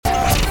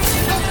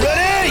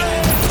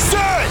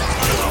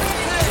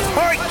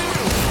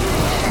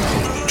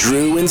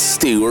Drew and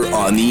Stu are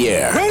on the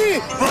air. Ready?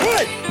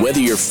 Right.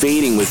 Whether you're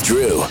fading with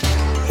Drew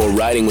or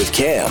riding with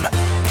Cam,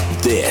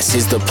 this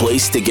is the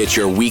place to get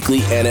your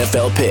weekly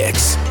NFL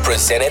picks.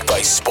 Presented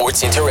by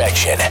Sports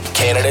Interaction,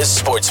 Canada's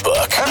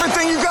sportsbook.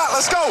 Everything you got,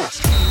 let's go.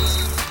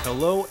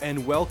 Hello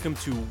and welcome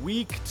to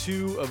week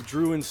 2 of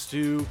Drew and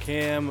Stu.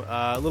 Cam,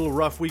 a little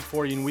rough week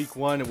for you in week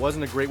 1. It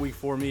wasn't a great week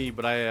for me,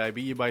 but I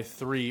beat you by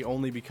 3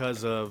 only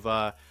because of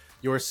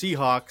your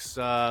Seahawks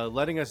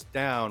letting us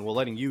down. Well,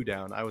 letting you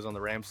down. I was on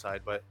the Rams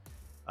side, but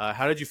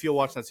how did you feel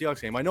watching that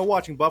Seahawks game? I know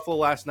watching Buffalo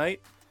last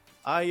night,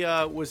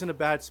 I was in a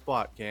bad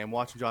spot, Cam.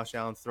 Watching Josh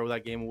Allen throw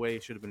that game away,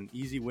 it should have been an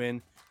easy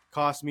win.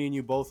 Cost me and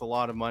you both a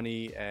lot of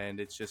money, and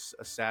it's just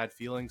a sad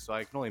feeling. So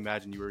I can only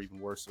imagine you were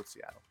even worse with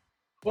Seattle.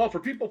 Well, for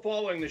people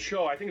following the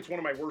show, I think it's one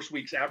of my worst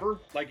weeks ever.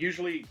 Like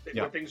usually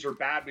when things are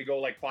bad, we go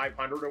like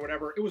 500 or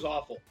whatever. It was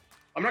awful.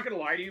 I'm not going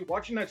to lie to you.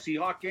 Watching that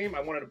Seahawks game,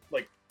 I wanted to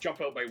like jump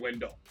out my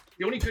window.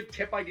 The only good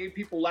tip I gave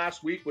people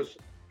last week was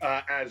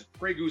as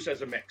Grey Goose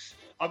as a mix.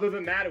 Other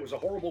than that, it was a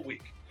horrible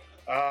week.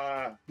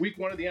 Week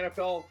 1 of the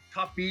NFL,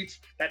 tough beats.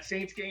 That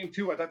Saints game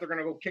too. I thought they're going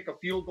to go kick a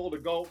field goal to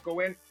go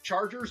in.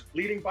 Chargers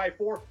leading by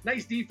 4.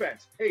 Nice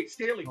defense. Hey,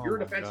 Staley, you're a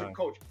defensive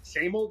coach.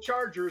 Same old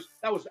Chargers.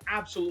 That was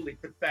absolutely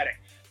pathetic.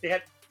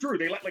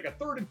 They let like a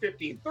 3rd and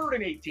 15, 3rd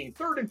and 18,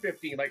 3rd and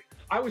 15. Like,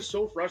 I was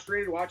so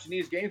frustrated watching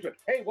these games, but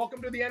hey,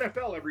 welcome to the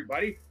NFL,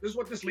 everybody. This is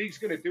what this league's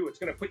going to do. It's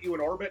going to put you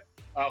in orbit.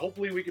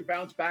 Hopefully we can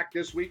bounce back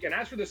this week. And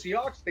as for the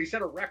Seahawks, they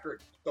set a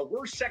record. The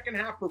worst second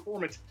half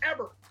performance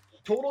ever.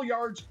 Total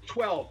yards,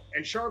 12.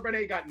 And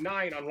Charbonnet got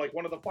 9 on like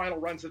one of the final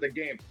runs of the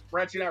game.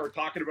 Francie and I were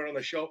talking about it on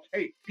the show.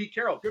 Hey, Pete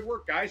Carroll, good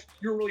work, guys.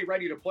 You're really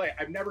ready to play.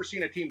 I've never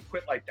seen a team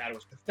quit like that. It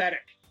was pathetic.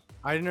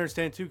 I didn't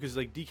understand too, because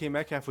like DK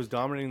Metcalf was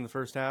dominating in the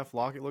first half.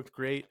 Lockett looked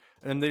great,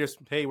 and then they just,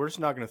 hey, we're just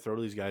not going to throw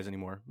to these guys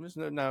anymore.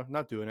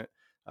 Not doing it.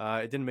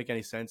 It didn't make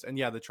any sense. And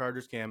yeah, the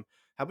Chargers, Cam,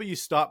 how about you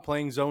stop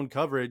playing zone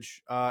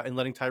coverage and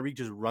letting Tyreek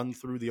just run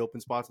through the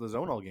open spots of the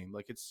zone all game?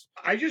 Like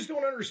I just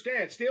don't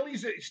understand.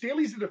 Staley's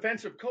a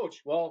defensive coach.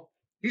 Well,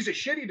 he's a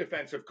shitty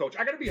defensive coach.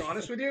 I got to be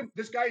honest with you.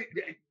 This guy,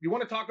 you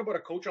want to talk about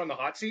a coach on the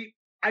hot seat?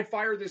 I'd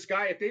fire this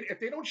guy if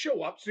they don't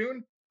show up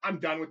soon. I'm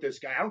done with this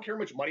guy. I don't care how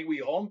much money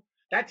we owe him.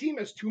 That team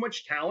has too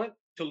much talent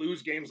to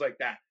lose games like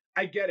that.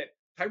 I get it.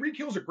 Tyreek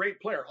Hill's a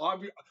great player,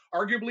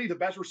 arguably the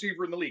best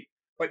receiver in the league.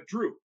 But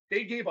Drew,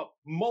 they gave up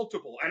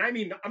multiple. And I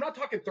mean, I'm not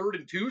talking 3rd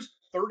and 2s,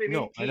 3rd and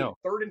 18,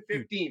 3rd and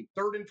 15,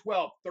 3rd and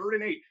 12, 3rd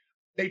and 8.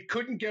 They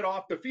couldn't get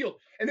off the field.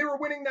 And they were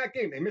winning that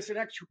game. They missed an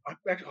extra.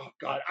 Oh,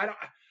 God.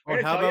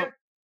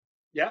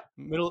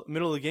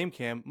 Middle of the game,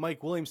 Cam,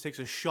 Mike Williams takes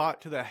a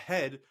shot to the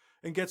head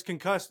and gets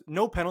concussed.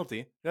 No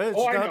penalty.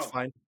 That's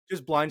fine.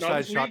 Just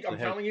blindside shot to the head. I'm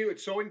telling you,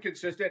 it's so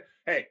inconsistent.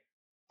 Hey,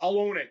 I'll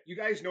own it. You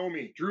guys know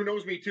me. Drew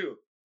knows me too.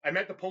 I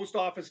met the post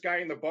office guy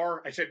in the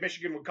bar. I said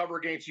Michigan would cover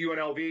against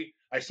UNLV.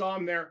 I saw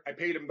him there. I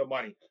paid him the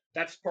money.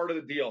 That's part of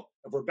the deal.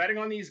 If we're betting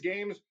on these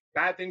games,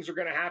 bad things are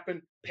going to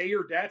happen. Pay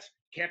your debts.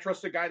 Can't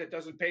trust a guy that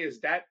doesn't pay his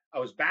debt. I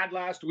was bad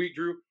last week,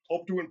 Drew.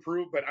 Hope to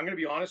improve. But I'm going to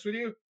be honest with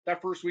you.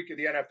 That first week of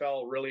the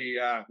NFL really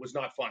was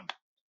not fun.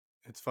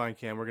 It's fine,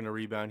 Cam. We're going to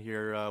rebound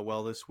here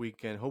this week,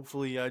 and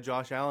hopefully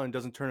Josh Allen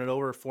doesn't turn it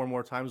over 4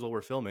 more times while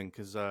we're filming,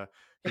 because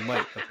he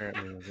might,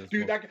 apparently.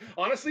 Dude,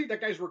 honestly, that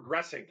guy's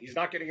regressing. He's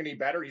not getting any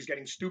better. He's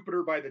getting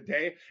stupider by the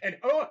day. And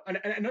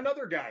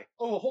another guy.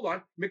 Oh, hold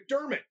on.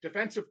 McDermott,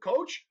 defensive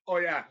coach. Oh,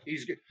 yeah,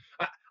 he's good.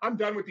 I'm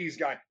done with these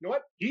guys. You know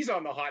what? He's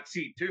on the hot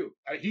seat, too.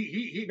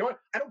 You know what?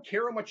 I don't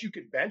care how much you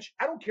can bench.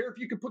 I don't care if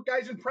you can put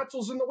guys in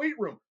pretzels in the weight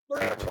room.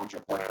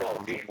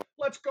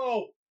 Let's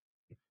go.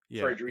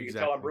 Yeah, sorry, Drew, you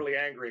exactly. can tell I'm really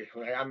angry.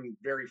 I'm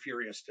very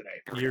furious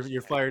today.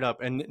 You're fired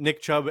up. And Nick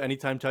Chubb,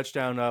 anytime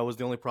touchdown, was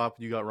the only prop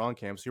you got wrong,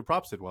 Cam. So your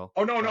props did well.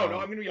 Oh, no. I'm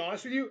going to be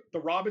honest with you. The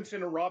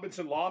Robinson &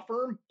 Robinson law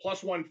firm,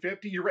 plus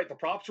 150. You're right. The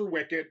props are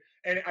wicked.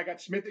 And I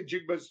got Smith and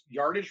Jigba's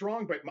yardage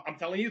wrong. But I'm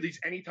telling you, these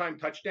anytime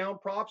touchdown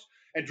props.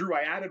 And Drew,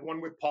 I added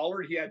one with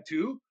Pollard. He had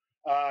 2.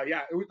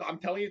 I'm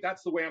telling you,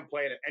 that's the way I'm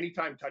playing it.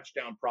 Anytime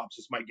touchdown props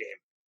is my game.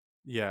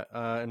 Yeah,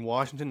 and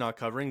Washington not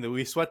covering.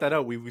 We sweat that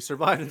out. We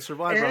survived.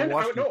 And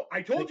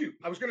I told you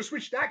I was going to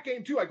switch that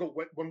game too. I go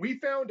when we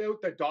found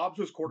out that Dobbs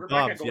was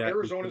quarterback.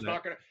 Arizona's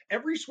not going to.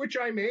 Every switch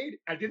I made,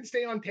 I didn't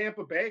stay on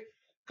Tampa Bay.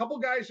 A couple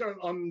guys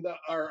on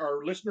our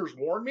listeners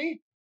warned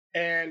me,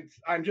 and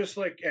I'm just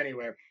like,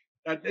 anyway,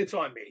 it's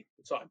on me.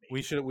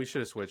 We should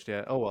have switched.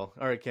 Yeah. Oh well.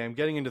 All right, Cam.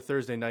 Getting into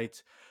Thursday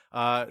nights.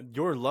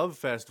 Your Love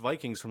Fest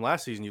Vikings from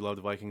last season, you loved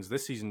the Vikings.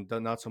 This season,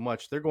 not so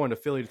much. They're going to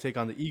Philly to take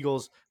on the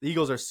Eagles. The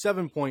Eagles are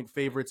 7-point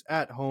favorites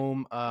at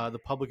home. The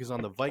public is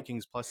on the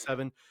Vikings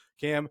 +7.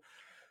 Cam,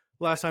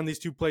 last time these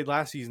two played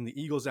last season, the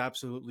Eagles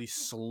absolutely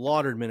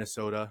slaughtered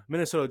Minnesota.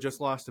 Minnesota just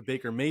lost to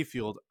Baker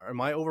Mayfield.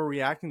 Am I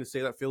overreacting to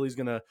say that Philly's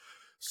going to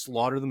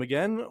slaughter them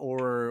again,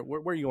 or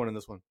where are you going in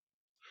this one?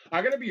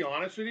 I'm going to be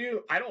honest with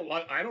you. I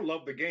don't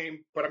love the game,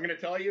 but I'm going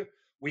to tell you,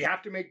 we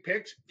have to make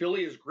picks.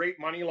 Philly is great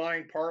money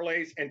line,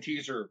 parlays, and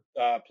teaser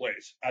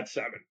plays at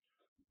 7.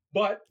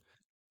 But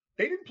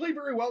they didn't play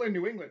very well in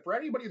New England. For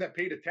anybody that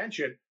paid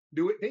attention,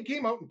 do it. They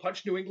came out and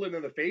punched New England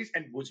in the face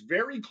and was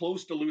very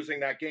close to losing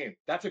that game.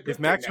 That's a good If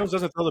thing Mac now. Jones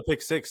doesn't throw the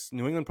pick six,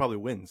 New England probably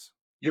wins.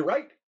 You're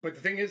right. But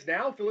the thing is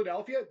now,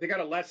 Philadelphia, they got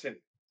a lesson.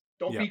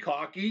 Don't Yeah. be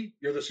cocky.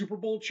 You're the Super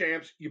Bowl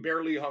champs. You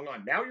barely hung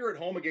on. Now you're at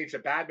home against a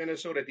bad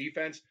Minnesota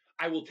defense.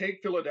 I will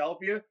take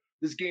Philadelphia.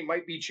 This game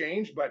might be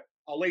changed, but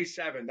I'll lay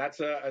 7.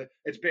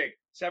 It's big.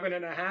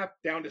 7.5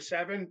 down to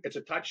 7. It's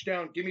a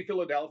touchdown. Give me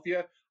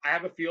Philadelphia. I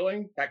have a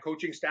feeling that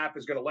coaching staff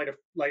is going to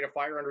light a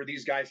fire under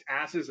these guys'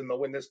 asses, and they'll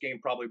win this game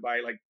probably by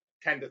like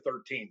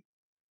 10-13.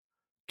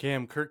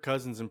 Cam, Kirk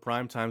Cousins in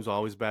prime time is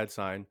always a bad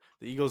sign.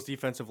 The Eagles'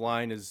 defensive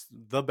line is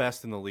the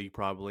best in the league,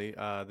 probably.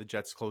 The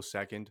Jets close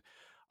second.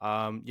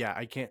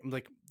 I can't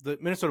like the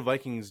Minnesota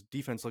Vikings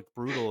defense looked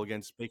brutal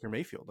against Baker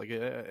Mayfield. Like,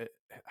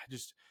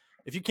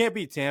 if you can't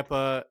beat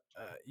Tampa,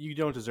 you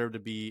don't deserve to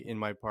be in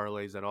my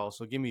parlays at all.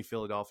 So give me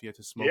Philadelphia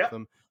to smoke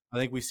them. I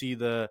think we see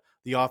the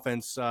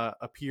offense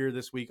appear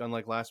this week,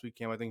 unlike last week.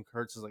 Cam, I think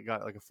Hurts has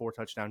got like a 4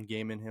 touchdown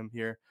game in him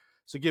here.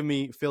 So give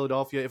me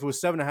Philadelphia. If it was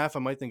 7.5, I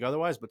might think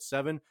otherwise, but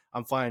 7,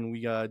 I'm fine.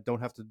 We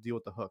don't have to deal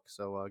with the hook.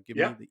 So give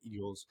me the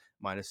Eagles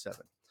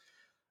 -7.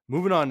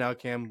 Moving on now,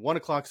 Cam.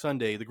 1:00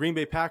 Sunday. The Green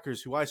Bay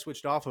Packers, who I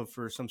switched off of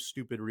for some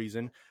stupid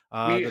reason.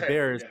 The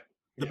Bears.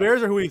 The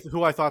Bears are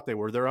who I thought they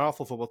were. They're an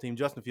awful football team.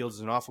 Justin Fields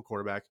is an awful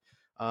quarterback.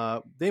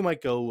 They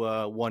might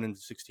go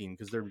 1-16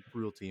 because they're a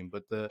brutal team.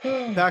 But the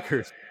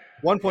Packers,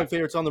 1-point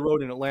favorites on the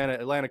road in Atlanta.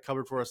 Atlanta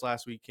covered for us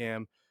last week,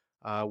 Cam.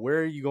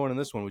 Where are you going in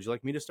this one? Would you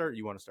like me to start? Or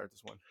you want to start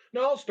this one?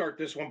 No, I'll start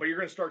this one, but you're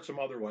going to start some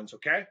other ones,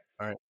 okay?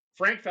 All right.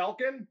 Frank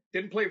Falcon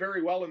didn't play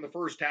very well in the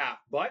first half,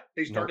 but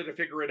they started to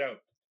figure it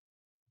out.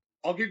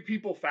 I'll give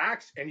people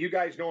facts, and you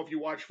guys know if you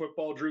watch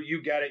football, Drew,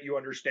 you get it, you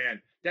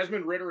understand.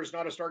 Desmond Ridder is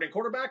not a starting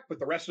quarterback, but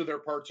the rest of their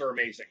parts are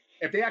amazing.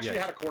 If they actually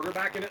had a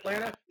quarterback in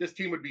Atlanta, this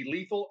team would be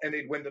lethal, and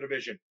they'd win the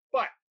division.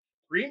 But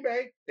Green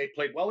Bay, they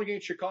played well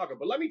against Chicago.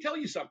 But let me tell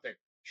you something.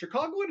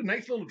 Chicago had a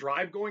nice little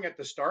drive going at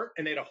the start,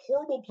 and they had a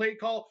horrible play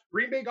call.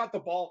 Green Bay got the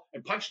ball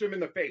and punched them in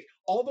the face.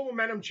 All the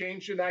momentum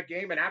changed in that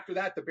game, and after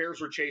that, the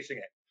Bears were chasing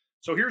it.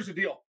 So here's the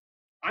deal.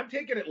 I'm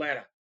taking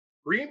Atlanta.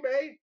 Green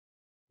Bay,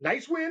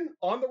 nice win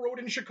on the road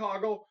in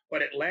Chicago,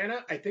 but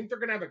Atlanta, I think they're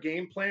going to have a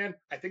game plan.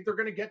 I think they're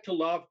going to get to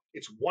love.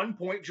 It's 1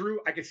 point,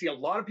 Drew. I can see a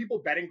lot of people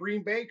betting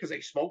Green Bay because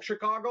they smoked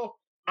Chicago.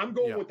 I'm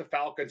going with the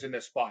Falcons in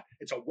this spot.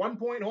 It's a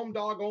 1-point home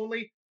dog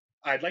only.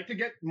 I'd like to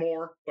get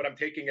more, but I'm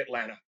taking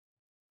Atlanta.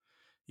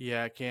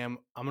 Yeah, Cam,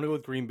 I'm going to go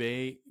with Green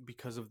Bay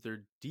because of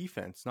their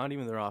defense, not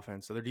even their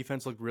offense. So their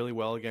defense looked really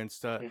well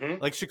against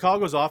like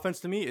Chicago's offense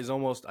to me is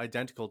almost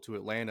identical to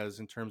Atlanta's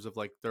in terms of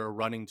like they're a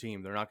running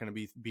team. They're not going to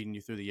be beating you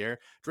through the air.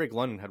 Drake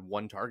London had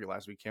 1 target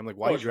last week, Cam. Like,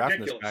 why are you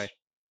drafting this guy?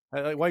 Why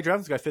are you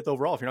drafting this guy 5th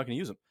overall if you're not going to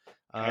use him?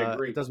 I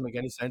agree. It doesn't make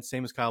any sense.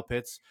 Same as Kyle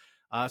Pitts.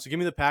 So give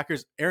me the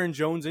Packers. Aaron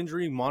Jones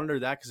injury, monitor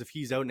that because if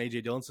he's out and A.J.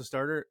 Dillon's the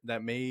starter,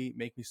 that may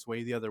make me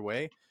sway the other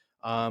way.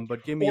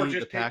 But give me or just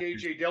the take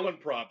Packers. A.J. Dillon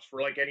props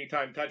for like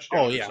anytime touchdown.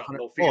 Oh yeah,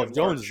 if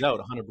Jones is out,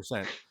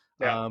 100%.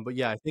 Yeah. But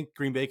yeah, I think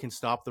Green Bay can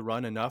stop the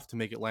run enough to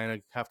make Atlanta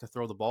have to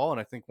throw the ball,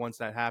 and I think once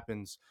that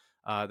happens,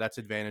 that's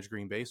advantage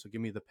Green Bay. So give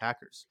me the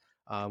Packers.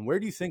 Where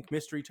do you think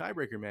mystery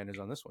tiebreaker man is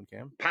on this one,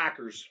 Cam?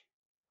 Packers.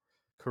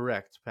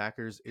 Correct.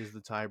 Packers is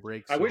the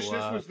tiebreak. I wish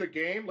this was the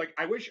game. Like,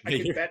 I wish I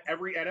could bet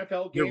every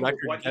NFL game with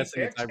what he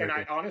picks. And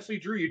I honestly,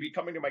 Drew, you'd be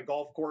coming to my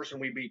golf course and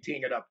we'd be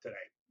teeing it up today.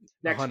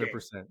 Next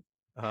 100%. Game.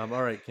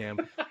 All right, Cam.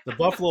 The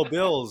Buffalo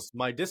Bills,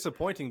 my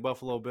disappointing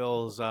Buffalo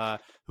Bills,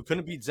 who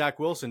couldn't beat Zach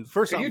Wilson.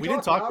 First off, we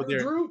didn't talk with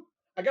their. Drew?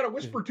 I got a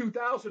Whisper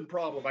 2000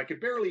 problem. I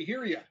could barely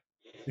hear you.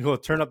 You go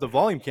turn up the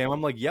volume, Cam.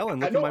 I'm like yelling.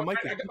 Look at my mic.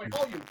 I got my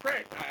volume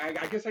cranked.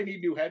 I guess I need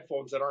new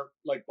headphones that aren't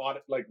like bought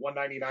at like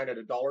 $199 at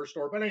a dollar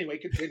store. But anyway,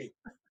 continue.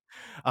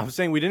 I'm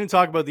saying we didn't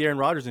talk about the Aaron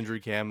Rodgers injury,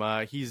 Cam.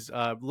 He's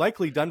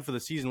likely done for the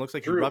season. Looks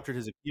like he ruptured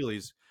his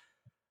Achilles.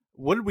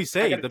 What did we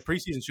say the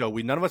preseason show?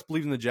 None of us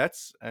believed in the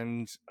Jets,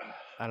 and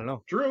I don't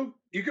know. Drew,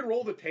 you can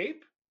roll the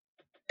tape,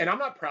 and I'm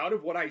not proud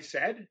of what I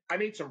said. I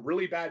made some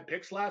really bad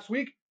picks last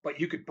week, but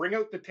you could bring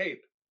out the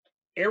tape.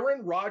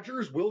 Aaron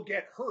Rodgers will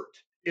get hurt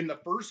in the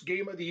first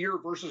game of the year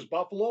versus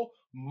Buffalo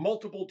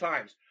multiple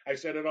times. I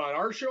said it on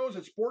our shows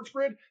at Sports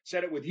Grid,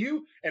 said it with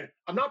you, and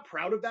I'm not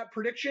proud of that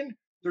prediction.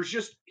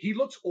 He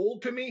looks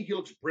old to me. He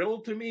looks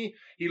brittle to me.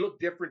 He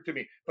looked different to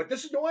me. But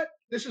you know what?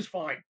 This is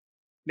fine.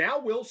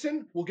 Now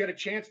Wilson will get a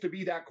chance to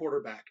be that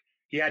quarterback.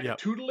 He had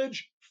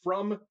tutelage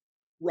from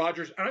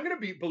Rodgers. And I'm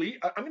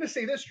going to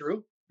say this,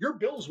 Drew. Your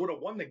Bills would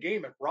have won the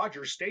game if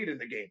Rodgers stayed in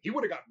the game. He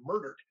would have got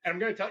murdered. And I'm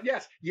going to tell you,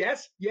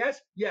 yes.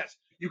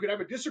 You could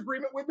have a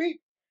disagreement with me.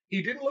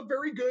 He didn't look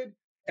very good.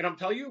 And I'm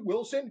telling you,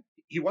 Wilson,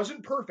 he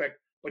wasn't perfect,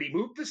 but he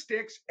moved the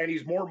sticks and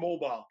he's more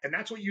mobile. And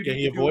that's what you need to do.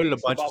 He avoided a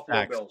bunch of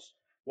sacks. Bills.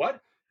 What?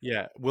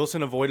 Yeah,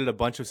 Wilson avoided a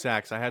bunch of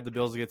sacks. I had the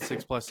Bills to get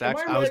 6+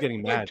 sacks. I was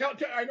getting mad.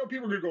 I know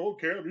people are going to go,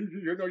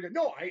 okay.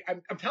 No,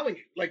 I'm telling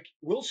you, like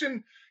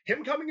Wilson,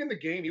 him coming in the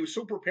game, he was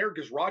so prepared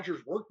because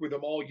Rodgers worked with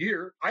him all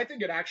year. I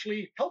think it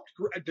actually helped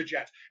the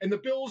Jets. And the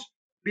Bills,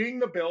 being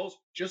the Bills,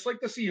 just like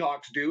the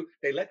Seahawks do,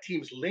 they let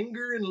teams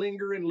linger and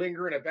linger and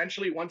linger. And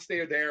eventually, once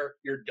they're there,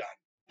 you're done.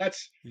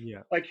 That's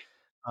like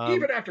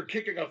Even after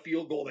kicking a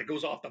field goal that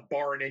goes off the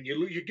bar and then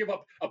you give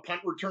up a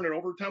punt return in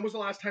overtime. When was the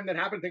last time that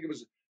happened? I think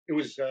it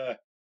was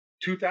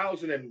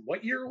 2000 and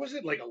what year was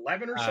it? Like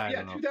 11 or something? I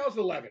Yeah, don't know.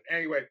 2011.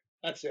 Anyway,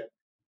 that's it.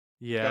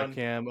 Yeah, Done.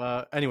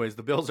 Cam. Anyways,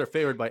 the Bills are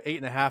favored by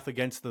 8.5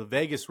 against the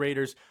Vegas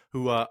Raiders,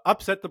 who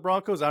upset the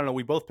Broncos. I don't know.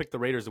 We both picked the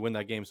Raiders to win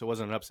that game, so it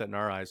wasn't an upset in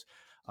our eyes.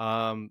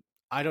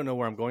 I don't know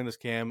where I'm going this,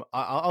 Cam.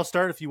 I'll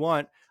start if you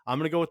want. I'm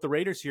going to go with the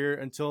Raiders here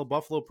until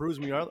Buffalo proves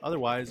me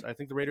otherwise. I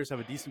think the Raiders have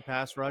a decent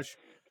pass rush.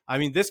 I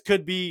mean, this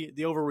could be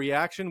the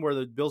overreaction where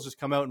the Bills just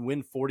come out and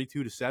win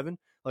 42-7.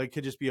 Like, it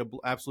could just be an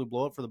absolute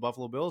blowout for the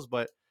Buffalo Bills,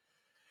 but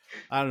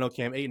I don't know,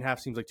 Cam. 8.5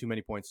 seems like too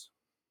many points.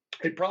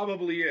 It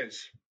probably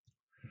is.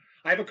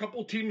 I have a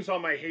couple teams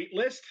on my hate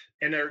list,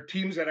 and they're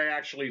teams that I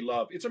actually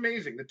love. It's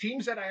amazing. The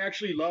teams that I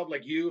actually love,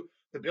 like you,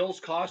 the Bills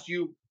cost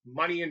you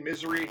money and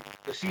misery.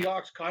 The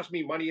Seahawks cost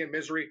me money and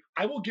misery.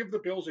 I will give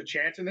the Bills a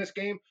chance in this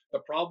game. The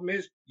problem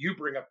is you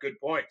bring up good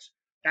points.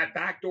 That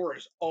back door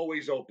is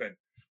always open.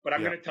 But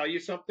I'm going to tell you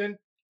something.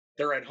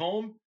 They're at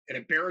home, an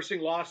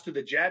embarrassing loss to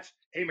the Jets.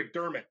 Hey,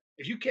 McDermott,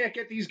 if you can't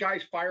get these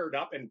guys fired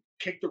up and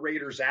kick the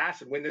Raiders'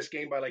 ass and win this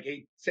game by like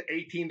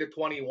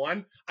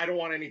 18-21, I don't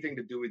want anything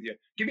to do with you.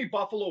 Give me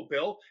Buffalo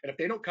Bill, and if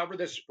they don't cover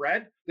this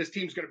spread, this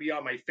team's going to be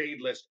on my fade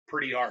list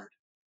pretty hard.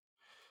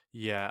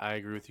 Yeah, I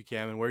agree with you,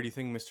 Cam. And where do you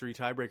think Mystery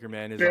Tiebreaker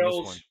Man is Bills.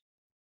 on this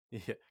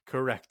one? Yeah,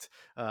 correct.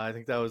 I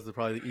think that was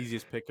probably the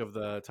easiest pick of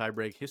the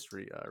tiebreak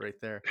history right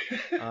there.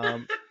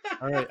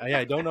 All right. Yeah,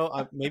 I don't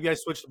know. Maybe I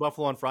switched to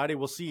Buffalo on Friday.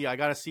 We'll see. I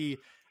got to see.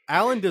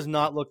 Allen does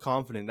not look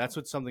confident. That's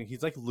what something.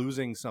 He's like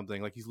losing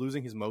something. Like he's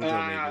losing his mojo. Maybe.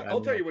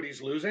 I'll tell you what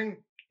he's losing.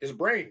 His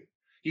brain.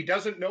 He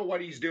doesn't know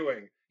what he's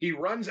doing. He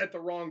runs at the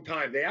wrong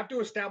time. They have to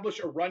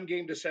establish a run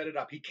game to set it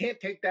up. He can't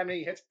take that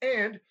many hits,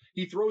 and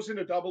he throws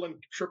into double and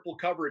triple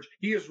coverage.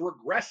 He is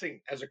regressing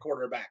as a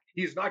quarterback.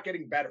 He is not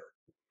getting better.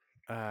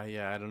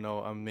 Yeah, I don't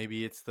know.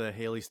 Maybe it's the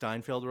Haley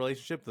Steinfeld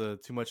relationship, the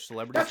too much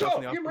celebrity That's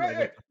stuff. all.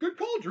 Good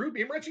call, Drew.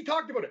 He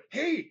talked about it.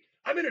 Hey,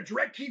 I'm in a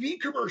DirecTV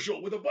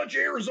commercial with a bunch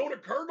of Arizona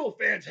Cardinal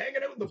fans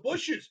hanging out in the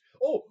bushes.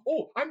 Oh,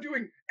 I'm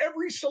doing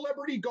every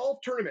celebrity golf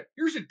tournament.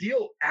 Here's a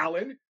deal,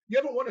 Alan. You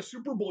haven't won a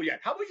Super Bowl yet.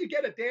 How about you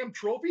get a damn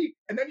trophy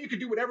and then you can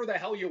do whatever the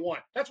hell you want?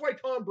 That's why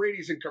Tom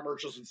Brady's in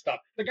commercials and stuff.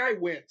 The guy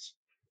wins.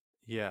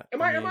 Yeah.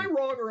 Am I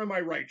wrong or am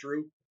I right,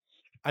 Drew?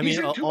 I mean,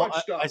 too much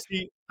stuff.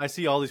 I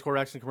see all these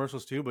quarterbacks in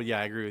commercials too, but yeah,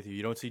 I agree with you.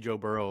 You don't see Joe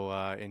Burrow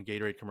in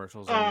Gatorade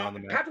commercials. On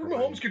the Patrick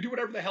Mahomes can do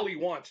whatever the hell he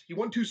wants. He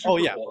won 2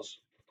 Super Bowls.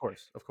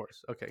 Of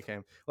course. Okay,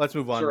 Cam. Let's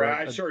move on.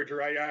 Sorry,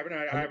 Drew. I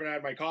haven't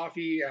had my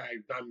coffee.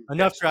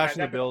 Enough trashing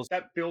the Bills.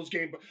 That Bills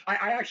game.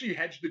 I actually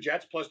hedged the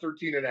Jets plus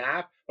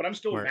 13.5, but I'm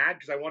still mad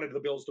because I wanted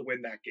the Bills to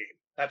win that game.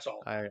 That's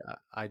all.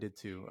 I did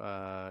too.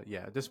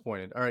 Yeah,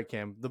 disappointed. All right,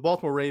 Cam. The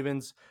Baltimore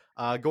Ravens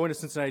going to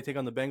Cincinnati to take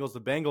on the Bengals.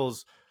 The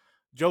Bengals.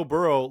 Joe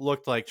Burrow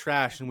looked like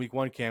trash in week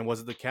 1, Cam. Was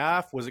it the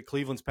calf? Was it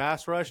Cleveland's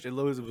pass rush? It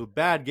was a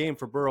bad game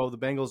for Burrow. The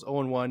Bengals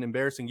 0-1.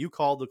 Embarrassing. You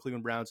called the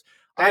Cleveland Browns.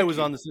 I was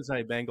on the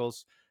Cincinnati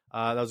Bengals.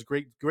 That was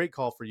a great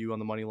call for you on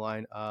the money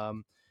line.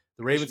 The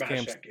Ravens,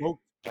 Cam,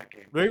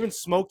 Ravens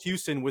smoked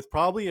Houston with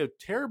probably a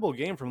terrible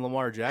game from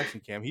Lamar Jackson,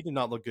 Cam. He did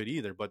not look good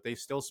either, but they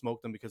still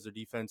smoked them because their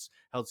defense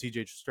held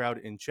C.J. Stroud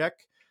in check.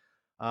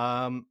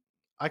 I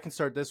can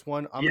start this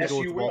one. I'm going to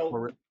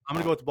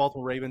go with the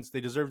Baltimore Ravens.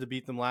 They deserve to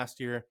beat them last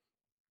year.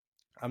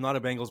 I'm not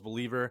a Bengals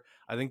believer.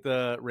 I think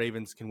the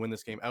Ravens can win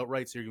this game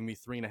outright, so you're going to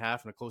be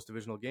 3.5 in a close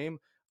divisional game.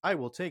 I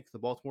will take the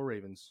Baltimore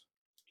Ravens.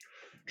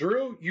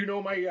 Drew, you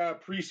know my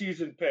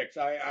preseason picks.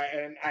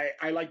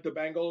 I like the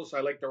Bengals.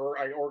 I like their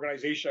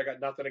organization. I got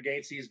nothing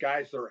against these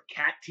guys. They're a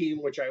cat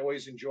team, which I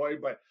always enjoy,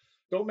 but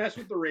don't mess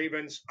with the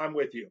Ravens. I'm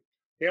with you.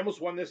 They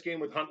almost won this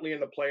game with Huntley in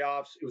the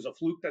playoffs. It was a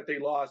fluke that they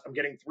lost. I'm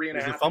getting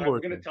 3.5.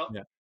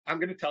 I'm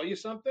going to tell you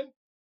something.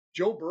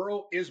 Joe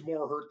Burrow is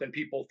more hurt than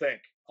people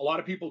think. A lot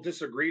of people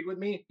disagreed with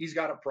me. He's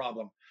got a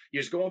problem.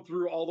 He's going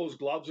through all those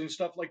gloves and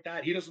stuff like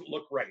that. He doesn't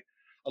look right.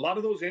 A lot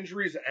of those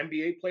injuries that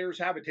NBA players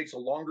have, it takes a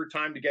longer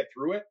time to get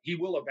through it. He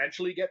will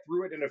eventually get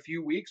through it in a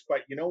few weeks,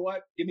 but you know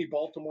what? Give me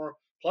Baltimore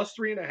plus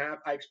 3.5.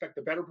 I expect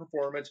a better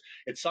performance.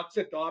 It sucks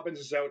that Dobbins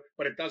is out,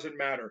 but it doesn't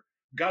matter.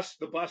 Gus,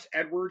 the Bus,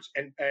 Edwards,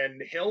 and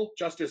Hill,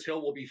 Justice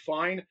Hill will be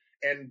fine,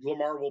 and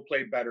Lamar will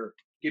play better.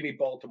 Give me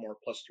Baltimore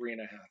plus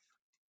 3.5.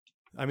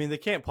 I mean, they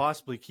can't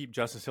possibly keep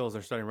Justice Hill as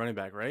their starting running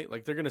back, right?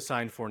 Like, they're going to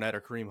sign Fournette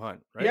or Kareem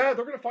Hunt, right? Yeah,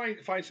 they're going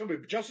to find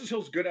somebody. But Justice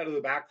Hill's good out of the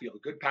backfield,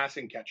 good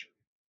passing catcher.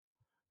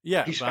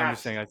 Yeah, but I'm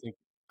just saying,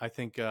 I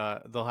think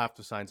they'll have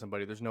to sign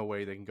somebody. There's no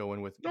way they can go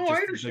in with. No, I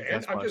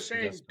understand. I'm just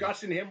saying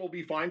Gus and him will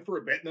be fine for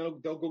a bit, and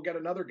they'll go get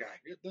another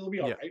guy. They'll be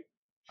all right.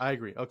 I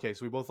agree. Okay,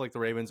 so we both like the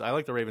Ravens. I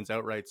like the Ravens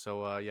outright.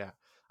 So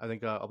I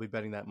think I'll be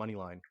betting that money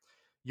line.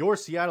 Your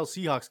Seattle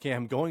Seahawks,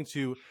 Cam, going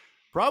to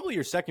probably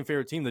your second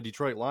favorite team, the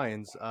Detroit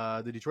Lions.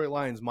 The Detroit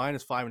Lions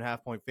minus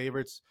 5.5 point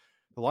favorites.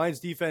 The Lions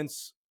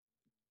defense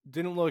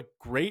didn't look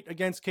great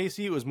against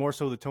KC. It was more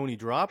so the Tony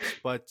drops,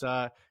 but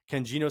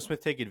can Geno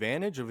Smith take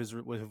advantage of his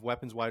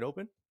weapons wide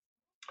open?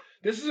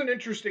 This is an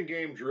interesting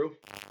game, Drew.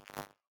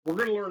 We're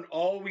going to learn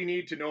all we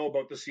need to know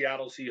about the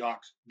Seattle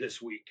Seahawks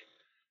this week.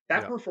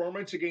 That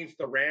performance against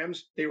the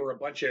Rams, they were a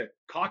bunch of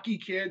cocky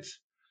kids,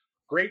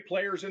 great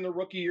players in the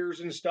rookie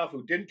years and stuff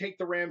who didn't take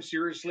the Rams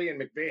seriously, and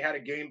McVay had a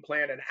game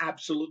plan and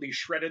absolutely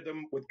shredded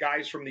them with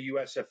guys from the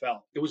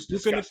USFL. It was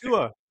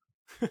disgusting.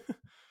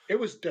 It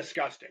was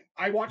disgusting.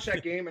 I watched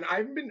that game, and I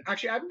haven't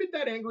been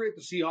that angry at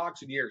the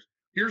Seahawks in years.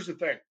 Here's the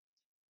thing.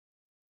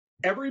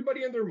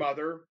 Everybody and their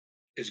mother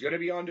is going to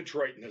be on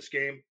Detroit in this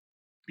game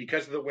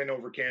because of the win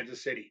over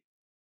Kansas City.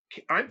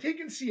 I'm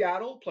taking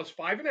Seattle plus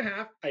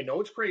 5.5. I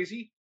know it's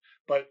crazy,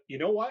 but you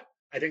know what?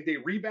 I think they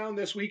rebound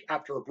this week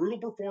after a brutal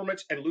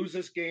performance and lose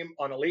this game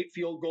on a late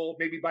field goal,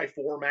 maybe by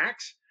 4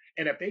 max.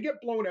 And if they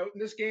get blown out in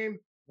this game,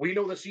 we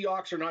know the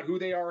Seahawks are not who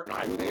they are.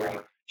 Not who they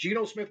are.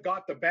 Geno Smith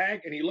got the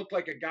bag, and he looked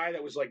like a guy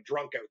that was like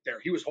drunk out there.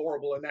 He was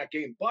horrible in that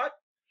game. But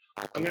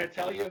I'm going to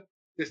tell you,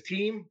 this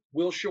team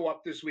will show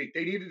up this week.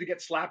 They needed to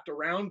get slapped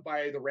around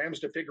by the Rams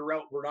to figure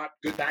out we're not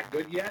that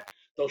good yet.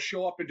 They'll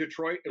show up in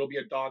Detroit. It'll be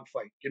a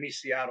dogfight. Give me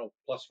Seattle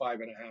plus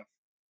 5.5.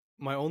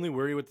 My only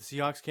worry with the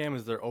Seahawks, Cam,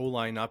 is their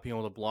O-line not being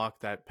able to block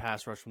that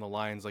pass rush from the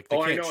Lions. Like,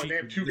 I know, and they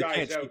have 2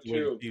 guys out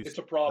too. It's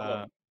a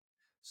problem.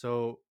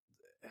 So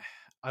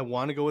I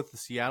want to go with the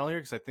Seattle here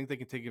because I think they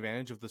can take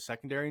advantage of the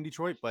secondary in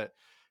Detroit, but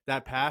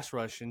that pass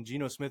rush, and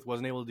Geno Smith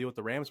wasn't able to deal with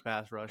the Rams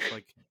pass rush.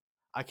 Like,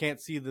 I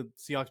can't see the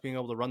Seahawks being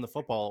able to run the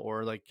football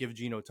or like give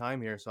Geno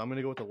time here. So I'm going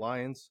to go with the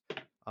Lions.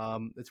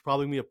 It's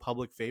probably going to be a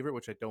public favorite,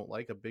 which I don't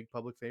like, a big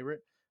public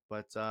favorite.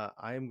 But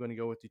I am going to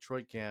go with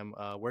Detroit, Cam.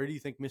 Where do you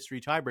think Mystery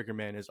Tiebreaker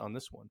Man is on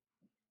this one?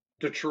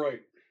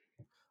 Detroit.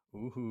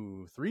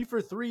 Ooh, 3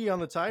 for 3 on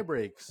the tie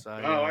breaks.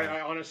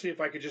 I honestly, if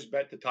I could just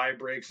bet the tie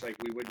breaks, like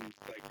we wouldn't,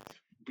 like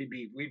we'd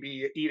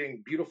be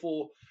eating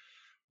beautiful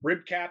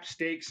rib cap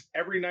steaks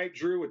every night,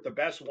 Drew, with the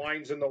best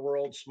wines in the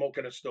world,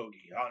 smoking a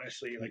stogie.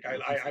 Honestly, like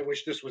I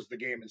wish this was the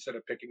game instead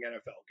of picking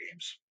NFL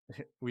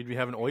games. We'd be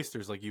having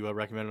oysters like you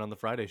recommended on the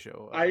Friday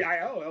show.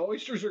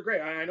 Oysters are great.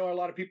 I know a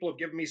lot of people have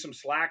given me some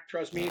slack.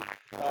 Trust me.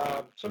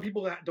 Some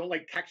people don't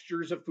like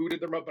textures of food in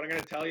their mouth, but I'm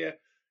going to tell you,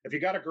 if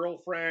you got a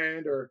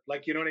girlfriend or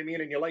like, you know what I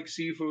mean, and you like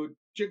seafood,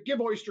 give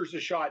oysters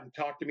a shot and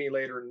talk to me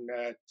later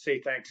and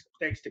say thanks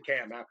to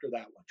Cam after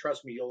that one.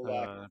 Trust me,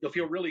 you'll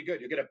feel really good.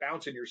 You'll get a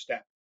bounce in your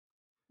step.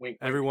 Wink,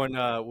 wink. Everyone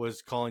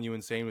was calling you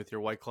insane with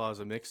your White Claw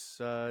as a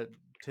mix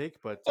take,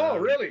 but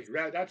really?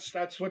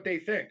 That's what they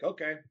think.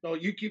 Okay, well,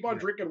 you keep on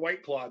drinking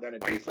White Claw, then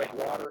it tastes like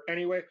water.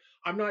 Anyway,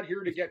 I'm not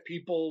here to get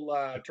people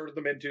turn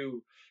them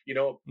into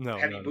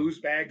heavy booze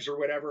bags or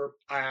whatever.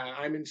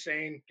 I'm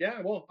insane.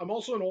 Yeah, well, I'm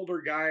also an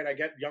older guy, and I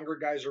get younger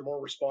guys are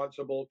more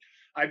responsible.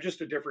 I'm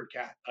just a different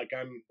cat. Like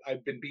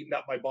I've been beating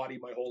up my body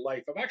my whole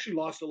life. I've actually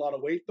lost a lot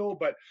of weight though,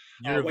 but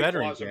you're a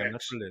veteran, man.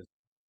 That's what it is.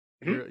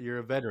 You're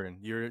a veteran.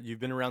 You've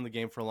been around the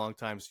game for a long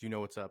time, so you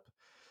know what's up.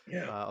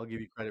 Yeah, I'll give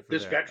you credit for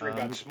this that. veteran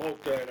got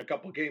smoked in a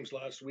couple of games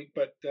last week,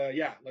 but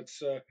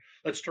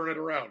let's turn it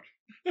around.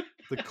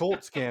 The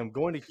Colts, Cam,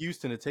 going to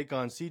Houston to take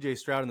on C.J.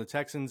 Stroud and the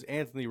Texans.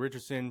 Anthony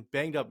Richardson,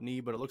 banged up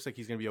knee, but it looks like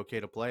he's going to be okay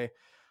to play.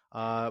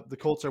 The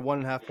Colts are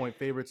 1.5 point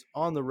favorites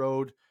on the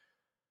road.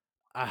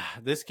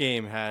 This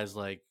game has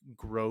like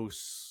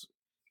gross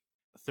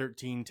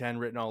 13-10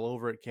 written all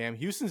over it, Cam.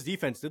 Houston's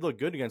defense did look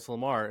good against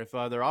Lamar. If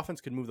their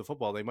offense could move the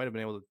football, they might have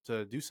been able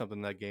to do something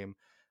in that game.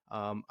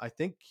 I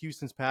think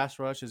Houston's pass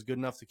rush is good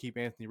enough to keep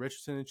Anthony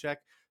Richardson in check.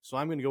 So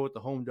I'm going to go with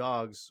the home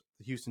dogs,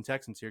 the Houston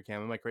Texans here,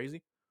 Cam. Am I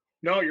crazy?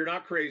 No, you're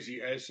not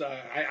crazy. As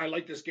I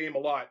like this game a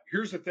lot.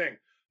 Here's the thing.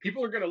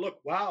 People are going to look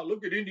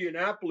at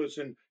Indianapolis,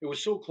 and it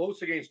was so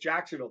close against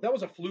Jacksonville. That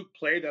was a fluke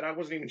play that I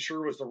wasn't even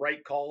sure was the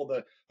right call,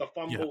 the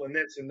fumble and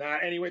this and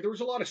that. Anyway, there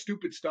was a lot of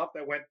stupid stuff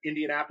that went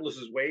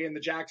Indianapolis's way in the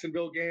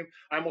Jacksonville game.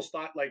 I almost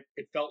thought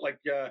it felt like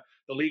the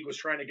league was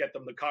trying to get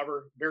them to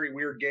cover. Very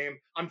weird game.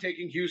 I'm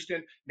taking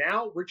Houston.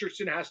 Now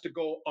Richardson has to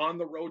go on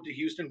the road to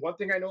Houston. One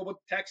thing I know about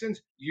the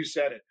Texans, you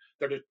said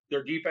it.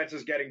 Their defense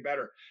is getting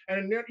better.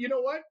 And you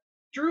know what,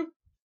 Drew?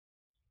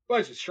 What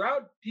is it,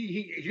 Stroud?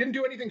 He didn't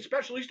do anything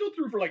special. He still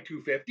threw for like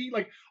 250.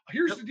 Like,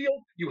 here's the deal.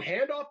 You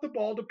hand off the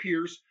ball to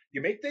Pierce.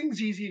 You make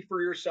things easy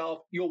for yourself.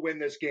 You'll win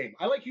this game.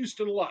 I like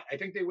Houston a lot. I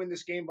think they win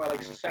this game by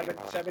like 7,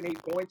 8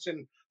 points,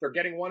 and they're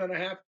getting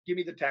 1.5. Give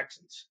me the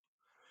Texans.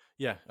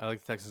 Yeah, I like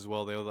the Texans as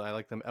well. I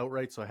like them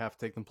outright, so I have to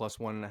take them plus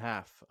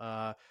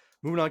 1.5.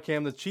 Moving on,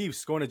 Cam, the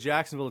Chiefs going to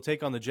Jacksonville to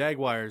take on the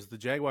Jaguars. The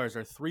Jaguars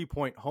are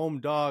 3-point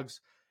home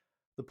dogs.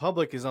 The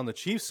public is on the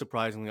Chiefs,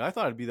 surprisingly. I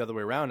thought it'd be the other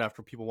way around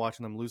after people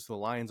watching them lose to the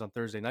Lions on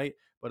Thursday night.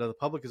 But the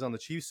public is on the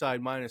Chiefs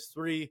side,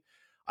 -3.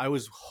 I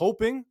was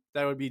hoping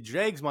that it would be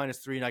Jags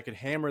 -3, and I could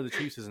hammer the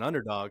Chiefs as an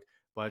underdog.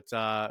 But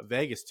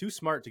Vegas, too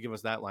smart to give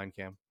us that line,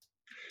 Cam.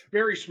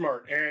 Very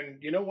smart.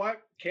 And you know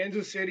what?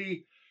 Kansas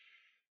City,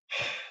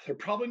 they're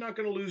probably not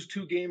going to lose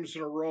 2 games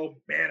in a row.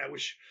 Man, I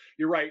wish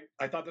you're right.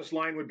 I thought this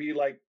line would be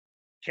like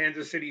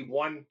Kansas City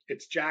 1.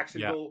 It's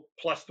Jacksonville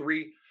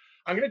 +3.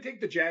 I'm going to take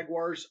the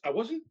Jaguars. I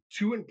wasn't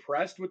too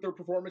impressed with their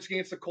performance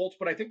against the Colts,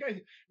 but I think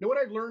I know what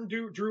I've learned,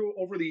 Drew,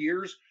 over the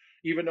years.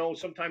 even though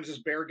sometimes this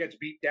Bear gets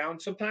beat down.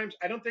 Sometimes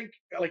I don't think,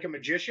 like a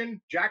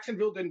magician,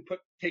 Jacksonville didn't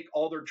take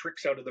all their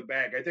tricks out of the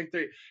bag. I think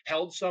they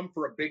held some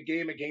for a big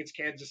game against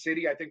Kansas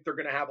City. I think they're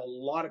going to have a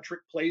lot of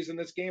trick plays in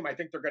this game. I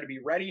think they're going to be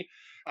ready.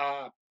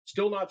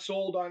 Still not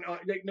sold on,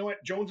 you know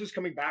what, Jones is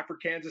coming back for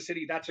Kansas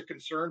City. That's a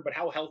concern, but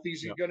how healthy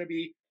is he going to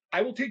be?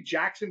 I will take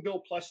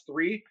Jacksonville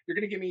 +3. You're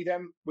going to give me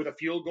them with a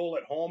field goal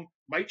at home.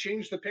 Might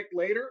change the pick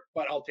later,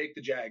 but I'll take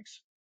the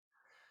Jags.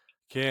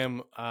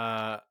 Cam,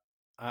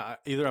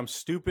 either I'm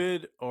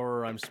stupid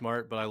or I'm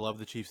smart, but I love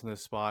the Chiefs in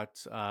this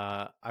spot.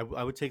 I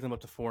would take them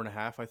up to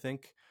 4.5, I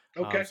think.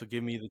 Okay. So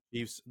give me the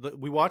Chiefs.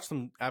 We watched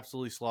them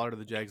absolutely slaughter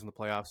the Jags in the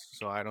playoffs,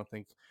 so I don't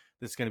think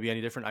this is going to be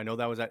any different. I know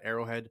that was at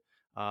Arrowhead,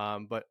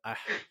 but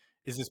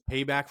is this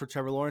payback for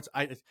Trevor Lawrence?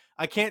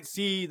 I can't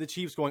see the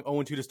Chiefs going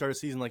 0-2 to start a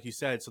season, like you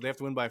said, so they have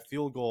to win by a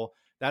field goal.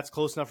 That's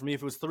close enough for me.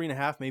 If it was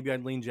 3.5, maybe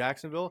I'd lean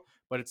Jacksonville,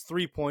 but it's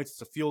 3 points.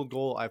 It's a field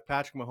goal. I have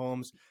Patrick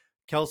Mahomes.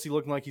 Kelsey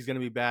looking like he's going to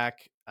be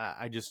back.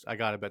 I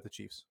got to bet the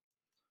Chiefs.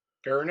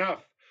 Fair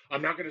enough.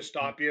 I'm not going to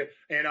stop you.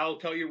 And I'll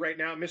tell you right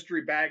now,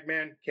 Mystery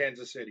Bagman,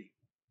 Kansas City.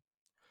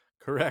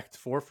 Correct.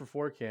 4 for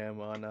 4, Cam,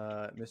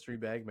 on Mystery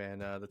Bagman,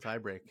 the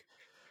tiebreak.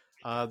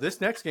 This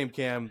next game,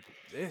 Cam,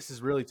 this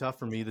is really tough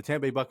for me. The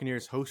Tampa Bay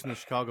Buccaneers hosting the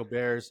Chicago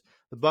Bears.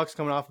 The Bucs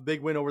coming off a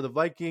big win over the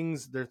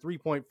Vikings. They're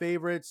 3-point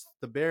favorites.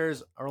 The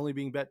Bears are only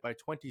being bet by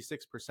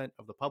 26%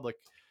 of the public.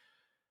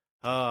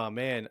 Oh,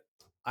 man.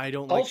 I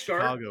don't like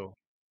Chicago.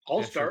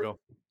 I'll start. Sure,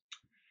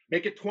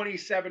 make it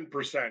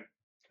 27%.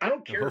 I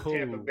don't care if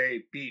Tampa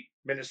Bay beat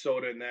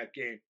Minnesota in that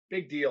game.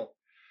 Big deal.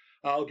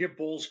 I'll give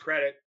Bowles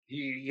credit.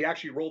 He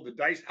actually rolled the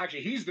dice.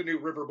 Actually, he's the new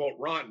Riverboat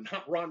Ron,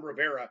 not Ron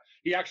Rivera.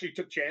 He actually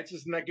took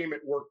chances in that game.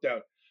 It worked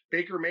out.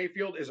 Baker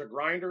Mayfield is a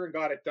grinder and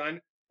got it done.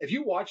 If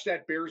you watch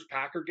that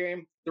Bears-Packer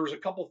game, there was a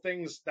couple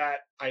things that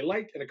I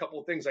liked and a couple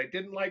of things I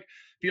didn't like.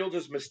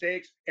 Fields'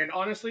 mistakes. And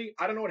honestly,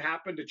 I don't know what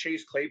happened to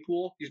Chase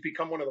Claypool. He's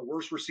become one of the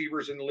worst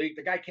receivers in the league.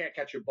 The guy can't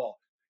catch a ball.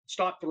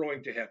 Stop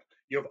throwing to him.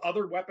 You have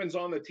other weapons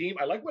on the team.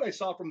 I like what I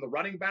saw from the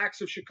running backs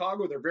of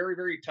Chicago. They're very,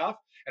 very tough.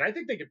 And I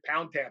think they could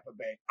pound Tampa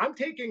Bay. I'm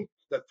taking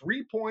the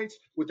 3 points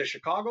with the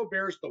Chicago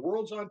Bears. The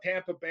world's on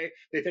Tampa Bay.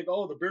 They think,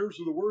 oh, the Bears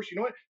are the worst. You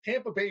know what?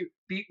 Tampa Bay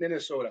beat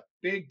Minnesota.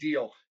 Big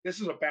deal. This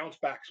is a bounce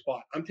back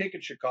spot. I'm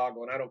taking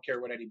Chicago, and I don't care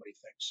what anybody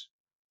thinks.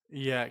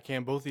 Yeah,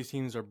 Cam, both these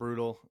teams are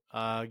brutal.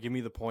 Give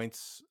me the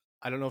points.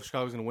 I don't know if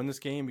Chicago's going to win this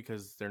game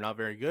because they're not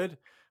very good.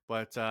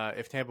 But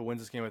if Tampa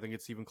wins this game, I think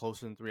it's even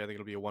closer than 3. I think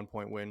it'll be a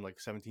 1-point win, like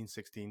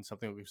 17-16,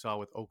 something that we saw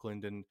with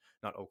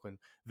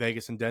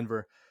Vegas and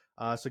Denver.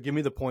 So give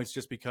me the points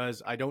just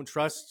because I don't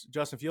trust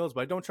Justin Fields,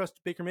 but I don't trust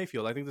Baker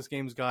Mayfield. I think this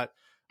game's got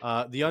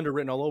the under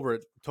written all over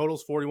it.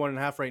 Total's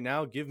 41.5 right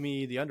now. Give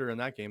me the under in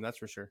that game, that's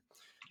for sure.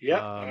 Yeah,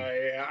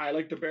 I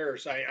like the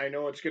Bears. I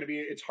know it's going to be.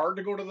 It's hard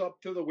to go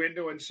to the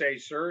window and say,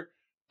 sir,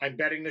 I'm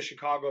betting the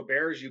Chicago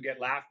Bears. You get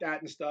laughed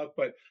at and stuff,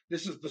 but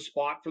this is the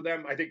spot for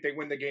them. I think they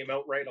win the game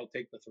outright. I'll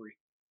take the 3.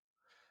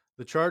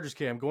 The Chargers,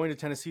 Cam, going to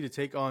Tennessee to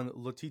take on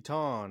Le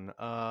Titan.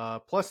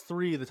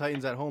 +3, the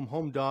Titans at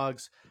home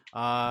dogs.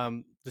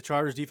 The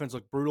Chargers defense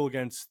looked brutal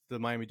against the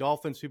Miami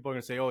Dolphins. People are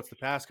going to say, oh, it's the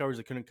pass coverage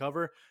they couldn't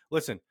cover.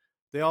 Listen,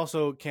 they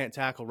also can't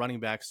tackle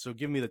running backs, so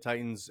give me the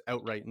Titans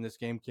outright in this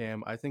game,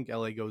 Cam. I think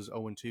LA goes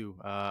 0-2.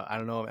 I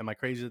don't know. Am I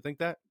crazy to think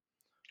that?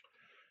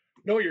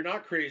 No, you're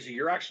not crazy.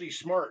 You're actually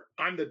smart.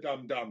 I'm the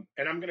dumb,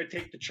 and I'm going to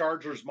take the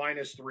Chargers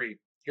 -3.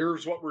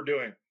 Here's what we're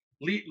doing.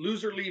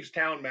 Loser leaves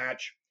town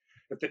match.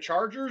 If the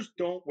Chargers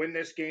don't win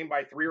this game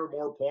by 3 or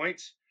more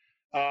points,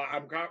 I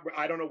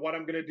don't know what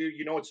I'm going to do.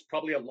 You know, it's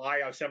probably a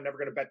lie. I said I'm never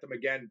going to bet them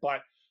again,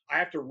 but I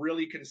have to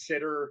really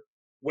consider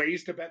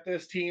ways to bet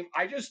this team.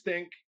 I just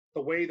think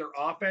the way their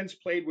offense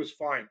played was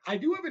fine. I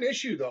do have an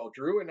issue, though,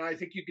 Drew, and I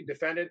think you can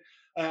defend it.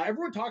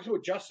 Everyone talks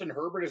about Justin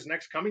Herbert as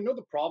next coming. No,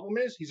 the problem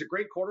is he's a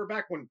great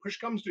quarterback. When push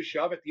comes to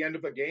shove at the end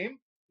of a game,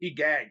 he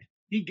gagged.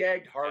 He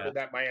gagged hard in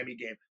that Miami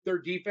game. Their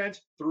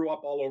defense threw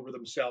up all over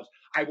themselves.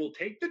 I will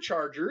take the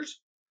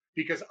Chargers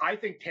because I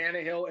think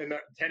Tannehill and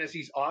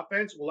Tennessee's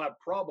offense will have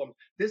problems.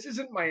 This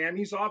isn't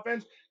Miami's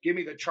offense. Give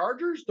me the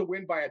Chargers to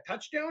win by a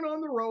touchdown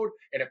on the road,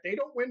 and if they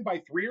don't win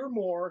by 3 or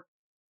more,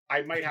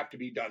 I might have to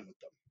be done with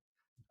them.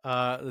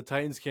 The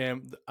Titans,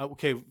 Cam.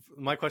 Okay,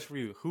 my question for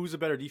you: who's a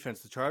better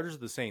defense, the Chargers or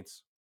the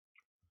Saints?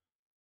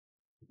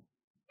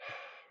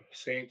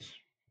 Saints.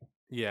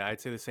 Yeah,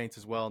 I'd say the Saints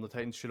as well. And the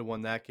Titans should have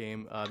won that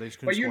game. They just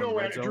couldn't. But you know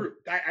what, Drew?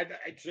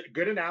 It's a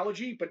good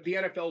analogy, but the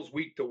NFL's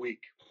week to week.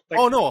 Like,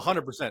 oh no,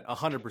 100%,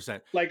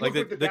 100%. Like look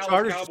what the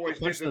Dallas Cowboys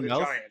did to the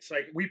Giants.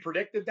 Like we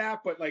predicted that,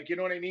 but like you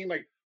know what I mean?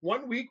 Like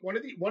 1 week, one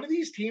of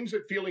these teams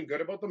that feeling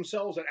good about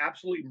themselves that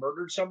absolutely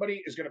murdered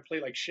somebody is going to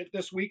play like shit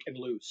this week and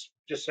lose.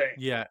 Just saying.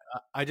 Yeah,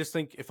 I just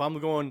think if I'm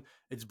going,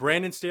 it's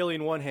Brandon Staley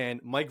in one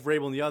hand, Mike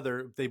Vrabel in the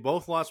other. They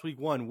both lost week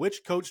 1.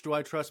 Which coach do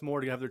I trust more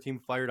to have their team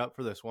fired up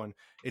for this one?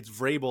 It's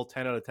Vrabel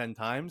 10 out of 10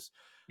 times.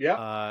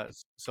 Yeah.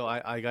 So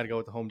I got to go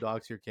with the home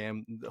dogs here,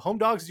 Cam. The home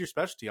dogs is your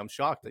specialty. I'm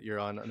shocked that you're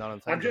not on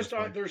time. I'm just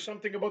on. There's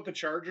something about the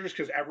Chargers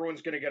because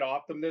everyone's going to get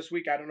off them this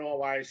week. I don't know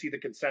why I see the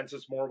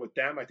consensus more with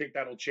them. I think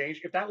that'll change.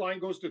 If that line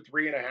goes to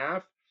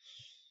 3.5,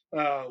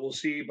 We'll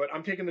see, but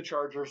I'm taking the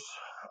Chargers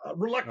All right.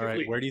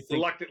 reluctantly.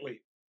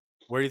 Reluctantly,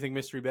 Where do you think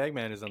Mystery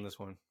Bagman is on this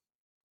one?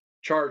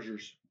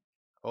 Chargers.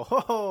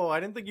 Oh, I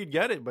didn't think you'd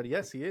get it, but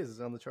yes, he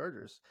is on the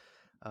Chargers.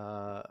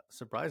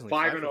 Surprisingly,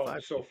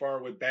 5-0 so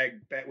far with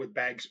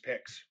Bags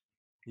picks.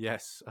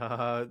 Yes.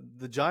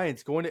 The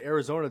Giants going to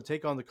Arizona to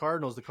take on the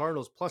Cardinals. The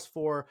Cardinals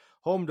 +4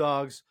 home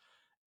dogs.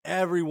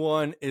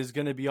 Everyone is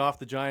going to be off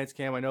the Giants,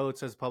 Cam. I know it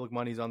says public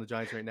money's on the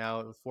Giants right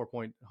now with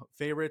 4-point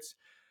favorites.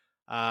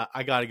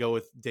 I got to go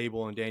with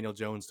Dable and Daniel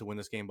Jones to win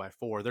this game by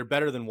 4. They're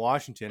better than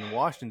Washington.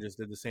 Washington just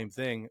did the same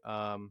thing.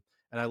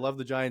 And I love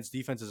the Giants'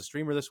 defense as a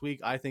streamer this week.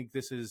 I think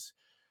this is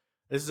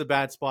a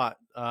bad spot.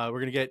 We're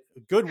going to get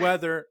good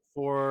weather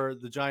for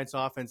the Giants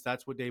offense.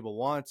 That's what Dable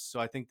wants. So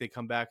I think they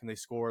come back and they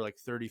score like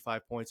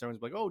 35 points.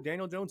 Everyone's like, oh,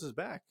 Daniel Jones is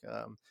back.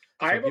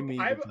 I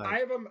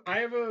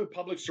have a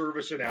public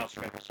service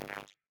announcement.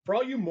 For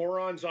all you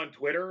morons on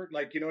Twitter,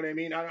 like, you know what I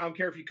mean? I don't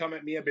care if you come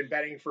at me. I've been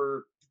betting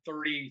for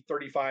 30,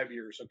 35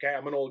 years. Okay.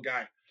 I'm an old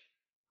guy.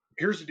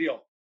 Here's the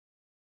deal.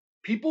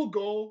 People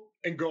go,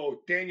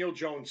 Daniel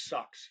Jones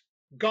sucks.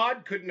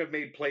 God couldn't have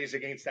made plays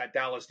against that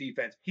Dallas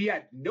defense. He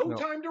had no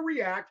time to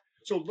react.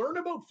 So learn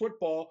about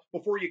football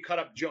before you cut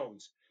up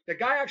Jones. The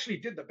guy actually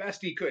did the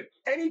best he could.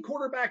 Any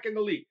quarterback in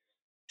the league,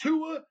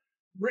 Tua,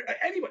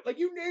 anybody, like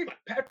you name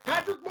it,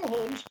 Patrick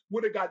Mahomes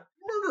would have got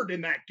murdered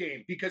in that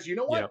game because you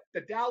know what? Yep.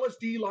 The Dallas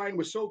D-line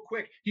was so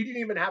quick, he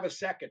didn't even have a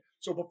second.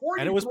 So before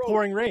and it was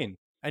pouring rain.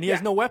 And he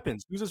has no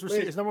weapons. Who's his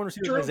receiver? His number one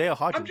receiver is Isaiah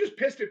Hodgins. I'm just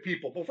pissed at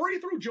people. Before you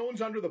throw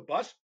Jones under the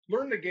bus,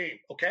 learn the game,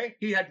 okay?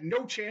 He had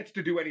no chance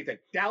to do anything.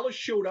 Dallas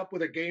showed up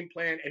with a game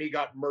plan, and he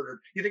got murdered.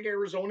 You think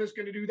Arizona's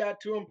going to do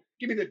that to him?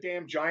 Give me the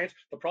damn Giants.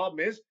 The problem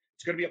is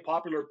it's going to be a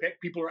popular pick.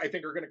 People, I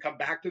think, are going to come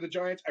back to the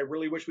Giants. I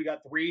really wish we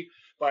got 3,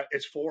 but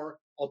it's 4.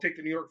 I'll take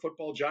the New York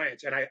Football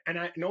Giants. And I,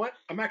 you know what?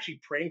 I'm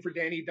actually praying for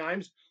Danny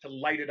Dimes to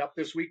light it up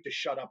this week to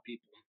shut up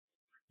people.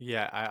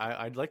 Yeah,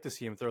 I'd like to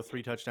see him throw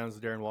 3 touchdowns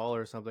to Darren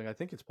Waller or something. I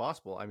think it's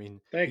possible. I mean,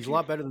 he's a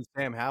lot better than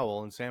Sam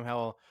Howell, and Sam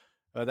Howell,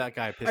 that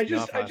guy pissed me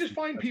off. I just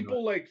find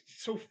people like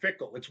so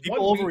fickle. It's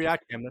people overreact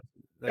him.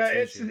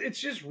 It's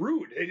just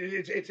rude.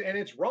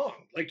 It's wrong.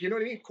 Like, you know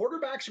what I mean?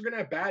 Quarterbacks are going to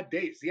have bad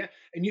days. Yeah,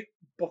 and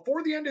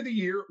before the end of the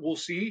year, we'll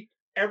see.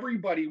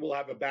 Everybody will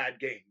have a bad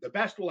game. The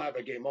best will have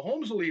a game.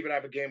 Mahomes will even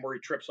have a game where he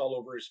trips all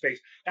over his face.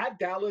 That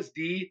Dallas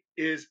D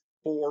is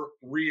for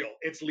real.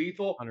 It's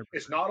lethal. 100%.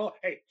 It's not all.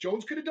 Hey,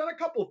 Jones could have done a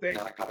couple things.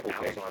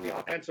 On the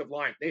offensive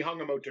line. They hung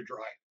him out to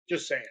dry.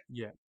 Just saying.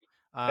 Yeah.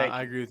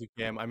 I agree with you,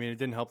 Cam. I mean, it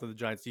didn't help that the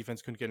Giants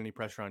defense couldn't get any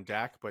pressure on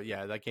Dak, but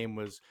yeah, that game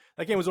was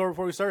over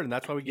before we started, and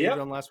that's why we gave it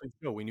on last week's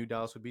show. We knew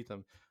Dallas would beat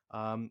them.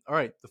 All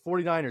right, the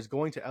 49ers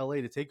going to LA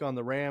to take on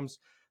the Rams.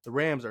 The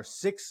Rams are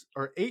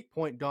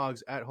 8-point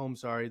dogs at home.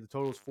 Sorry, the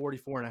total is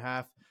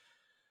 44.5.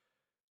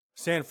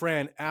 San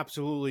Fran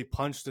absolutely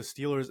punched the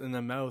Steelers in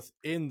the mouth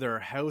in their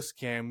house,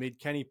 Cam. Made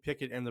Kenny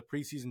Pickett and the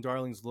preseason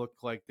darlings look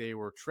like they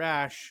were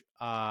trash.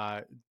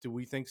 Do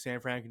we think San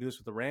Fran can do this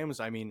with the Rams?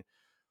 I mean,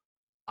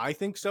 I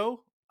think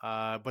so.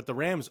 But the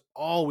Rams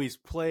always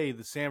play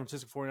the San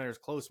Francisco 49ers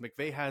close.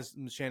 McVay has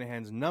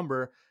Shanahan's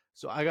number.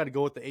 So I got to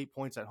go with the 8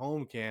 points at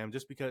home, Cam,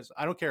 just because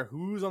I don't care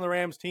who's on the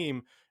Rams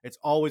team. It's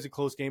always a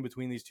close game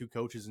between these two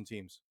coaches and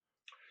teams.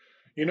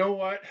 You know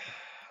what?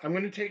 I'm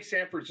going to take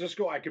San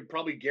Francisco. I could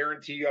probably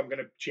guarantee you I'm going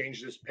to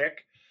change this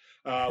pick.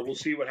 We'll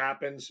see what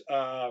happens.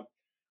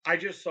 I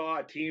just saw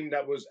a team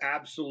that was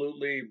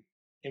absolutely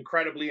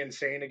incredibly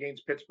insane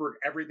against Pittsburgh.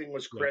 Everything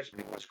was crisp.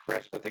 Everything was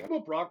crisp. The thing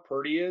about Brock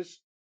Purdy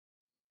is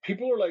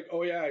people are like,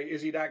 oh, yeah,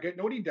 is he that good?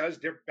 No, what he does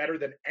better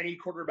than any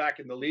quarterback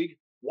in the league.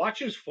 Watch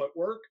his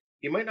footwork.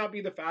 He might not be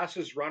the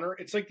fastest runner.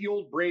 It's like the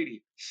old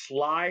Brady.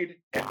 Slide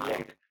and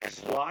look.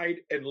 Slide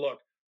and look.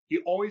 He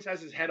always has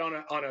his head on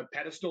a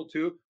pedestal,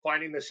 too,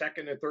 finding the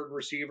second and third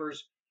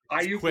receivers.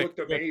 Ayuk looked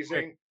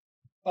amazing. Quick.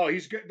 Oh,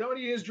 he's good. No,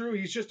 he is, Drew.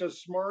 He's just a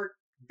smart,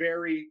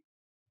 very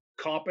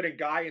competent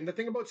guy. And the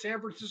thing about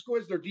San Francisco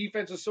is their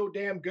defense is so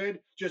damn good.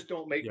 Just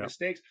don't make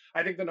mistakes.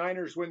 I think the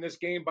Niners win this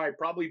game by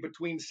probably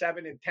between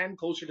 7 and 10,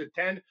 closer to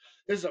 10.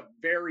 This is a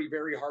very,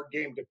 very hard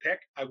game to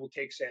pick. I will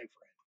take San Fran.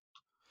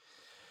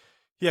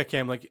 Yeah,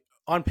 Cam, like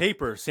on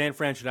paper, San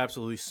Fran should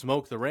absolutely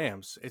smoke the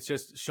Rams. It's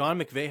just Sean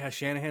McVay has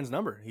Shanahan's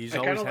number. I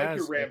kind of like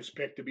your Rams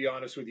pick, to be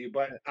honest with you.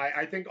 But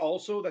I think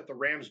also that the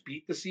Rams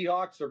beat the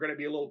Seahawks. They're going to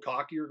be a little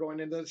cockier going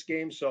into this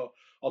game. So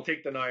I'll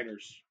take the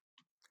Niners.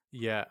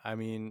 Yeah, I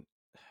mean,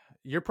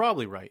 you're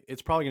probably right.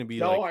 It's probably going to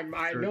be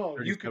I know.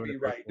 You could be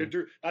right.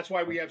 That's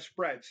why we have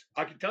spreads.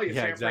 I can tell you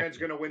San Fran's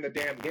going to win the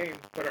damn game.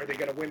 But are they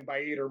going to win by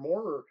 8 or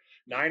more or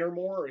 9 or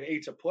more? Or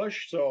 8's a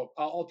push. So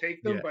I'll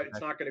take them, but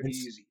it's not going to be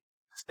easy.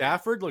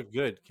 Stafford looked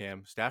good,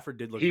 Cam. Stafford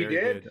did look very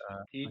good.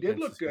 He did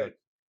look good.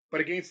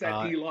 But against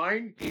that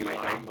D-line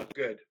looked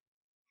good.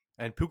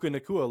 And Puka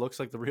Nacua looks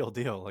like the real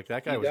deal. Like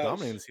that guy was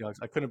dominating the Seahawks.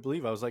 I couldn't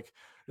believe. I was like,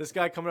 this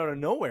guy coming out of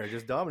nowhere,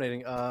 just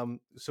dominating.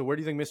 So where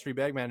do you think Mystery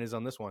Bagman is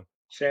on this one?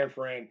 San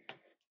Fran.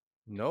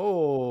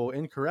 No,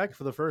 incorrect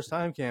for the first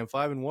time, Cam.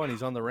 5-1.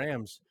 He's on the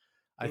Rams.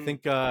 I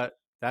think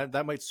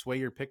that might sway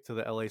your pick to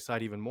the LA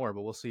side even more,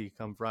 but we'll see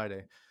come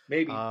Friday.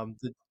 Maybe.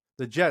 The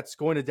The Jets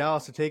going to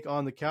Dallas to take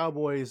on the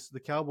Cowboys. The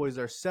Cowboys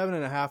are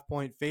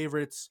 7.5-point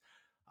favorites.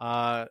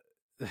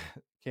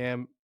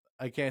 Cam,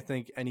 I can't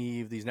think any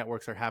of these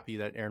networks are happy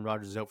that Aaron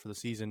Rodgers is out for the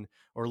season,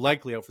 or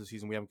likely out for the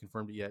season. We haven't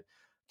confirmed it yet.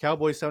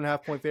 Cowboys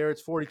 7.5-point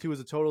favorites. 42 is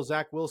the total.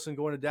 Zach Wilson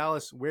going to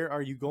Dallas. Where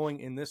are you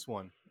going in this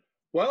one?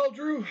 Well,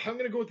 Drew, I'm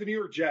going to go with the New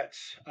York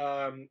Jets.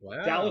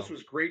 Dallas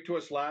was great to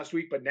us last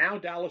week, but now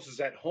Dallas is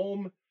at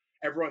home.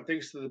 Everyone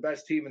thinks they're the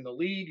best team in the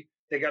league.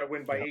 They got to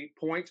win by 8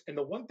 points. And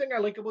the one thing I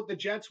like about the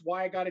Jets,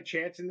 why I got a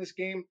chance in this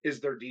game,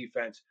 is their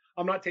defense.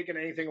 I'm not taking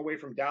anything away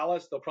from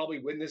Dallas. They'll probably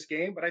win this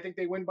game, but I think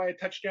they win by a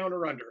touchdown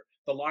or under.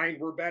 The line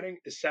we're betting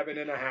is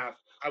 7.5.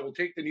 I will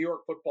take the New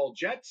York Football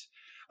Jets.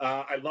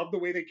 I love the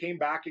way they came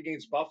back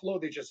against Buffalo.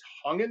 They just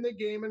hung in the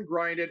game and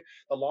grinded.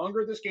 The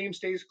longer this game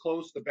stays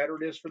close, the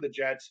better it is for the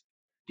Jets.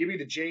 Give me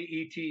the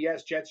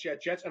Jets, Jets,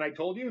 Jets, Jets. And I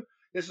told you,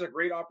 this is a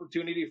great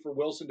opportunity for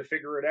Wilson to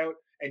figure it out.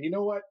 And you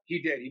know what? He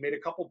did. He made a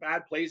couple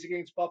bad plays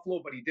against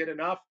Buffalo, but he did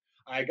enough.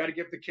 I got to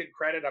give the kid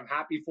credit. I'm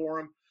happy for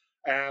him.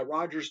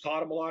 Rodgers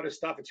taught him a lot of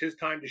stuff. It's his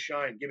time to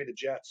shine. Give me the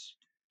Jets.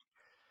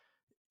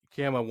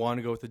 Cam, I want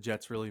to go with the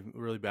Jets really,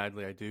 really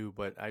badly. I do,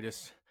 but I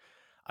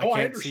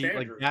can't see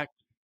like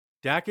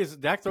Dak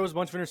throws a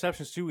bunch of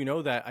interceptions too. We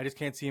know that. I just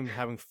can't see him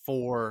having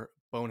 4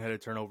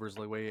 boneheaded turnovers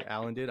the way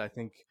Allen did. I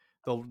think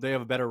they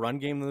have a better run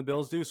game than the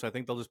Bills do, so I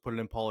think they'll just put it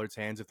in Pollard's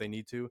hands if they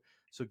need to.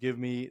 So give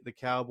me the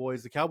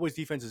Cowboys. The Cowboys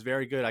defense is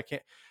very good. I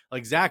can't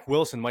like Zach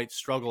Wilson might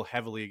struggle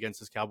heavily against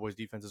this Cowboys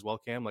defense as well,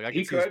 Cam. Like I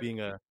can see this being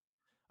a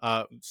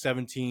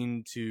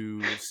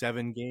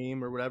 17-7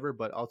 game or whatever,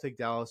 but I'll take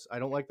Dallas. I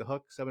don't like the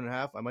hook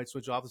 7.5. I might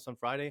switch off this on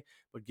Friday,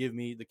 but give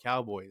me the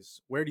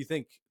Cowboys. Where do you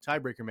think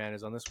tiebreaker man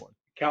is on this one?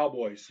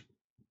 Cowboys.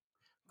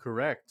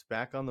 Correct.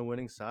 Back on the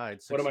winning side.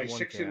 What am I,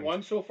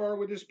 6-1 so far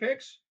with his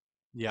picks?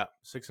 Yeah,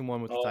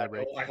 6-1 with the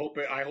tiebreaker.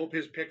 I hope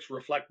his picks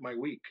reflect my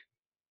week.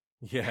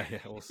 Yeah,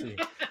 we'll see.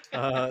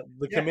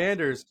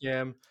 Commanders,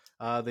 Cam,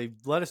 they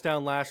let us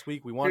down last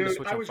week. We wanted to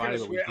switch on Friday,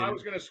 but we didn't. I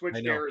was going to switch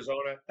to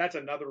Arizona. That's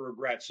another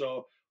regret.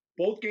 So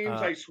both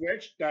games I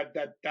switched. That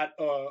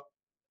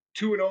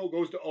 2-0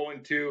 goes to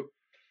 0-2.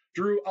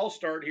 Drew, I'll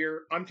start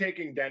here. I'm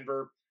taking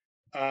Denver.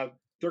 They're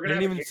going to. I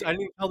didn't even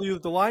tell you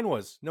what the line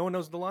was. No one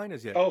knows what the line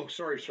is yet. Oh,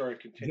 sorry.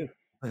 Continue.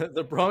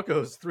 The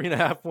Broncos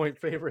 3.5-point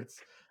favorites.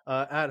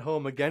 At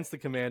home against the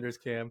Commanders,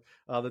 Cam.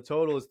 The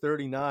total is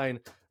 39.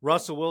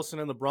 Russell Wilson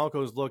and the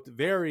Broncos looked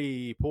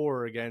very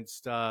poor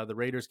against the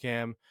Raiders,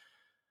 Cam.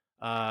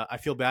 I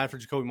feel bad for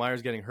Jacoby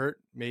Myers getting hurt.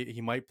 Maybe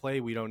he might play.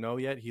 We don't know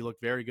yet. He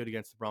looked very good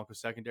against the Broncos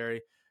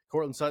secondary.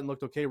 Cortland Sutton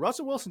looked okay.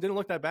 Russell Wilson didn't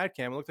look that bad,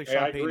 Cam. It looked like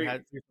Sean Payton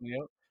had something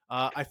out.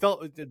 I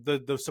felt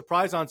the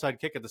surprise onside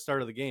kick at the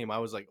start of the game. I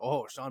was like,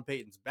 oh, Sean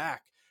Payton's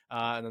back.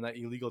 And then that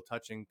illegal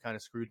touching kind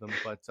of screwed them.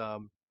 But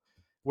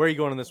where are you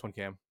going on this one,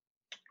 Cam?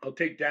 I'll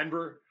take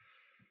Denver.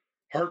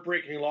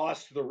 Heartbreaking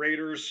loss to the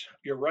Raiders.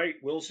 You're right.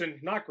 Wilson,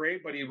 not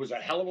great, but he was a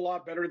hell of a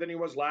lot better than he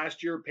was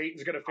last year.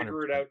 Peyton's going to figure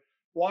 100%. It out.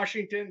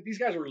 Washington, these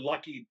guys are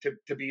lucky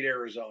to beat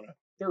Arizona.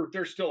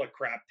 They're still a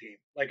crap team.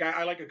 Like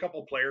I like a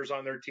couple players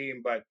on their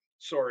team, but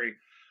sorry.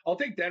 I'll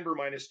take Denver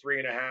minus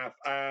 3.5.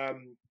 I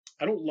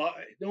don't love.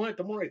 You know what?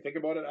 The more I think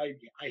about it, I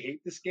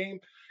hate this game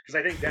because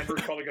I think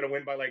Denver's probably going to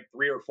win by like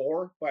 3 or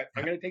 4. But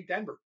I'm going to take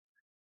Denver.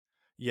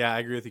 Yeah, I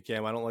agree with you,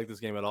 Cam. I don't like this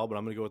game at all, but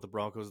I'm going to go with the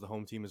Broncos, the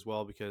home team as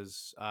well,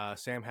 because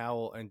Sam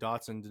Howell and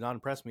Dotson did not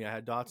impress me. I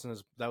had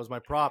Dotson that was my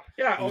prop.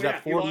 Yeah, he was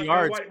at 40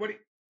 yards. What,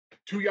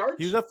 2 yards?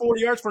 He was at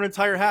 40 yards for an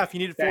entire half. He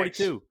needed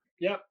 42.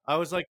 Yep. I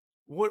was like,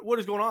 what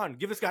is going on?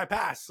 Give this guy a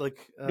pass.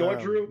 Like, you know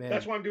what, Drew? Man.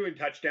 That's why I'm doing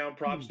touchdown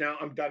props now.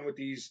 I'm done with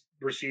these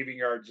receiving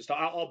yards.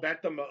 I'll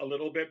bet them a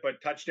little bit, but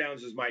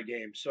touchdowns is my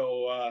game.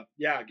 So,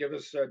 give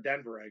us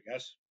Denver, I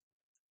guess.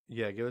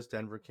 Yeah, give us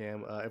Denver,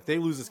 Cam. If they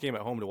lose this game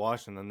at home to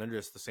Washington, then they're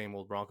just the same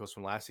old Broncos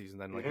from last season.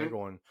 Then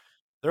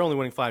they're only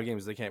winning 5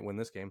 games. They can't win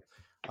this game.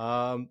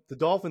 The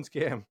Dolphins,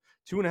 Cam,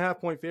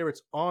 2.5-point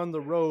favorites on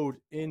the road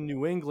in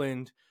New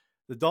England.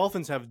 The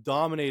Dolphins have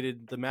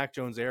dominated the Mac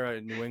Jones era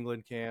in New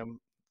England, Cam.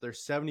 They're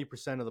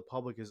 70% of the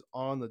public is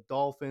on the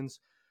Dolphins.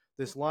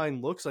 This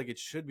line looks like it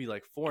should be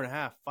like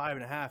 4.5,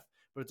 5.5,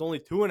 but it's only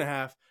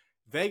 2.5.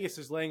 Vegas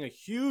is laying a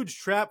huge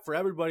trap for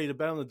everybody to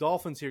bet on the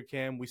Dolphins here,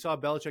 Cam. We saw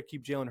Belichick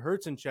keep Jalen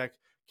Hurts in check.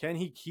 Can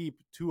he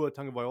keep Tua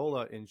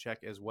Tagovailoa in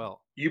check as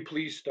well? You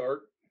please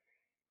start.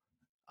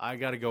 I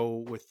got to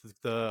go with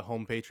the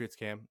home Patriots,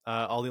 Cam.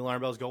 All the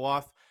alarm bells go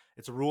off.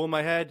 It's a rule in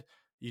my head.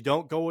 You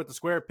don't go with the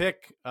square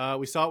pick.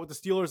 We saw it with the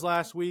Steelers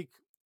last week.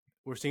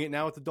 We're seeing it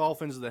now with the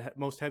Dolphins, the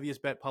most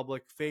heaviest bet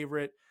public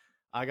favorite.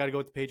 I got to go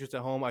with the Patriots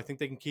at home. I think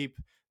they can keep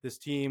this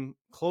team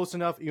close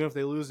enough. Even if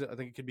they lose it, I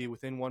think it could be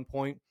within 1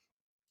 point.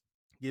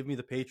 Give me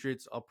the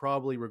Patriots. I'll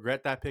probably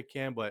regret that pick,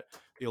 Cam, but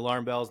the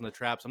alarm bells and the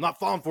traps, I'm not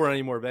falling for it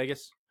anymore,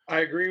 Vegas.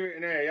 I agree.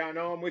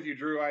 I'm with you,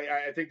 Drew.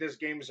 I think this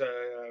game's a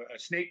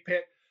snake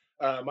pit.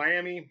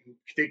 Miami,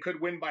 they could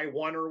win by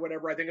 1 or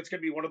whatever. I think it's going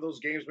to be one of those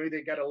games. Maybe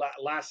they get a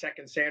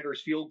last-second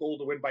Sanders field goal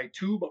to win by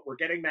 2, but we're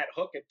getting that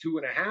hook at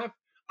 2.5.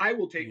 I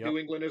will take New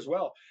England as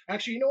well.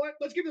 Actually, you know what?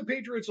 Let's give the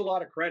Patriots a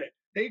lot of credit.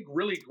 they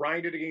really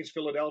grinded against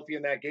Philadelphia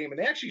in that game, and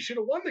they actually should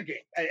have won the game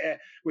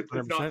with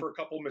if not 100%. for a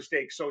couple of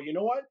mistakes. So you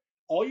know what?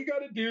 All you got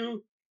to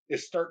do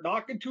is start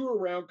knocking two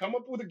around, come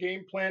up with a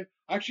game plan.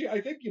 Actually,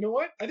 I think, you know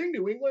what? I think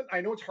New England,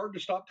 I know it's hard to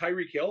stop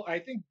Tyreek Hill. I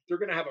think they're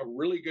going to have a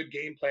really good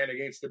game plan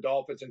against the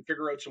Dolphins and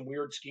figure out some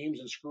weird schemes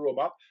and screw them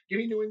up. Give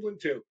me New England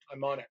too.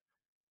 I'm on it.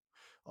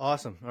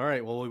 Awesome. All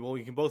right. Well,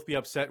 we can both be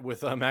upset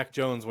with Mac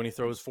Jones when he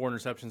throws 4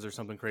 interceptions or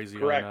something crazy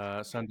Correct.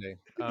 on Sunday.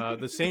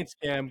 The Saints,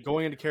 Cam,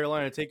 going into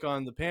Carolina to take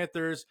on the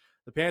Panthers.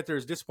 The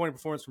Panthers, disappointing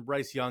performance from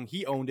Bryce Young.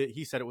 He owned it.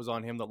 He said it was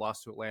on him that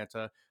lost to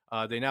Atlanta.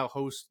 They now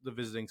host the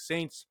visiting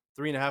Saints,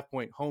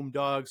 3.5-point home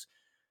dogs.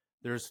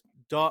 There's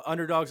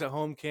underdogs at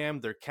home,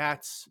 Cam. They're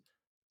cats.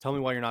 Tell me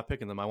why you're not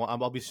picking them.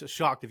 I'll be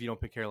shocked if you don't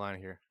pick Carolina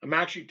here. I'm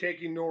actually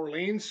taking New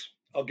Orleans.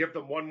 I'll give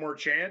them one more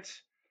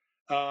chance.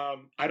 I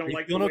don't Are you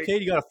like feeling okay?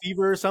 You got a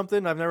fever or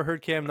something? I've never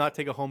heard Cam not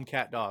take a home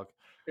cat dog.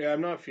 Yeah,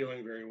 I'm not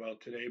feeling very well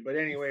today. But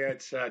anyway,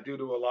 it's due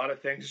to a lot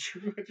of things.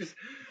 Just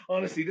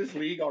honestly, this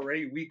league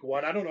already week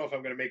 1. I don't know if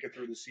I'm going to make it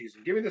through the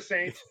season. Give me the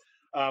Saints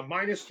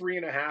minus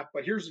 3.5.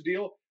 But here's the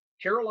deal.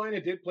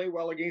 Carolina did play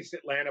well against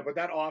Atlanta, but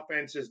that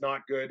offense is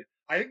not good.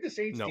 I think the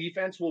Saints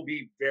defense will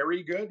be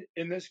very good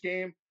in this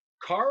game.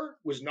 Carr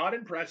was not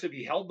impressive.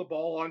 He held the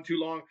ball on too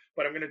long,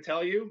 but I'm going to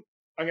tell you,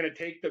 I'm going to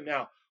take them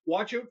now.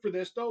 Watch out for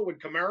this, though. When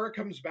Kamara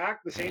comes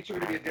back, the Saints are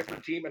going to be a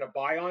different team and a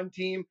buy-on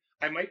team.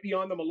 I might be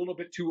on them a little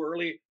bit too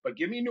early, but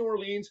give me New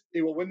Orleans.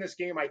 They will win this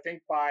game, I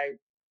think, by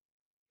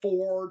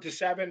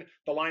 4-7.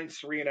 The line's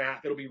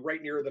 3.5. It'll be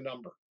right near the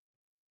number.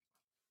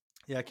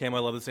 Yeah, Cam, I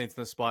love the Saints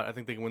in this spot. I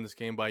think they can win this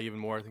game by even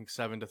more. I think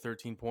 7 to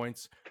 13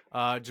 points.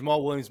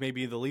 Jamal Williams may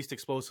be the least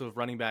explosive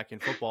running back in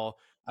football.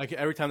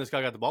 Every time this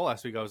guy got the ball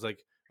last week, I was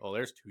like, oh,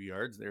 there's 2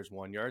 yards. There's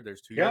 1 yard.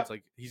 There's 2 yards.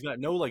 Like, he's got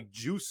no, like,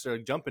 juice or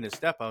jump in his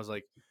step. I was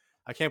like,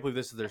 I can't believe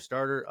this is their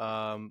starter.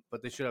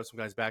 But they should have some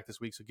guys back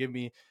this week. So give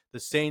me the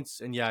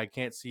Saints. And, yeah, I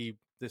can't see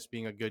this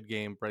being a good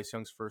game. Bryce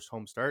Young's first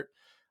home start.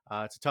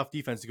 It's a tough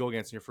defense to go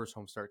against in your first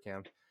home start,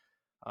 Cam.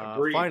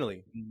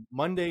 Finally,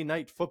 Monday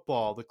Night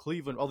Football, the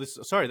Cleveland.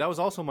 That was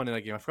also a Monday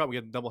night game. I forgot we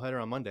had a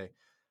doubleheader on Monday.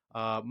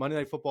 Monday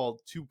Night Football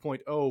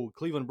 2.0.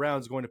 Cleveland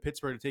Browns going to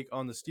Pittsburgh to take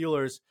on the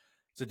Steelers.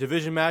 It's a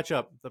division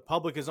matchup. The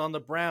public is on the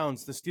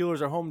Browns. The Steelers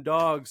are home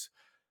dogs.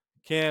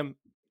 Cam,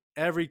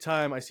 every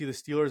time I see the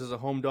Steelers as a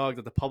home dog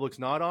that the public's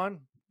not on,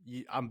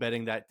 I'm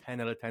betting that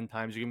 10 out of 10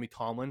 times. You're going to be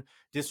Tomlin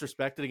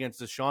disrespected against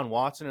Deshaun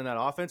Watson in that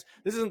offense.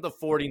 This isn't the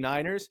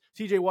 49ers.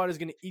 TJ Watt is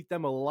going to eat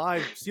them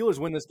alive. Steelers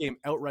win this game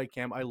outright,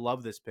 Cam. I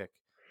love this pick.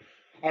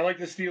 I like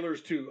the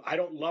Steelers too. I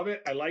don't love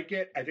it. I like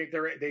it. I think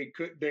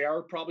they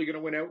are probably going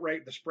to win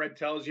outright. The spread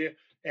tells you.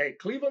 Hey,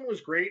 Cleveland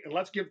was great, and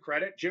let's give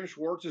credit. Jim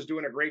Schwartz is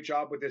doing a great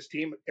job with this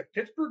team. If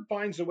Pittsburgh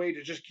finds a way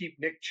to just keep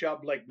Nick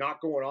Chubb like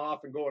not going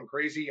off and going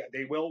crazy,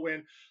 they will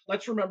win.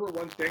 Let's remember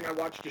one thing. I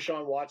watched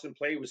Deshaun Watson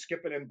play. He was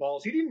skipping in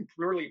balls. He didn't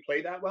really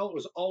play that well. It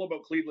was all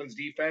about Cleveland's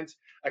defense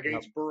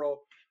against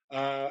Burrow.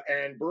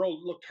 And Burrow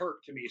looked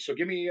hurt to me. So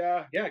give me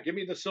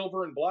the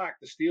silver and black,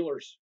 the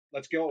Steelers.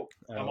 Let's go.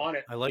 I'm on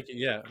it. I like it.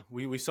 Yeah.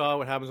 We saw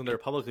what happens when they're a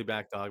publicly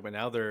backed dog, but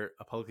now they're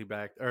a publicly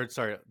backed,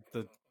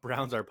 the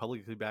Browns are a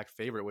publicly backed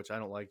favorite, which I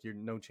don't like. You're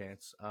no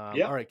chance. All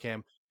right,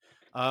 Cam.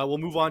 We'll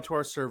move on to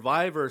our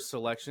survivor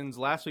selections.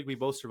 Last week, we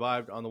both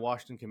survived on the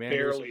Washington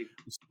Commanders. Barely.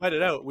 We spread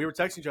it out. We were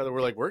texting each other.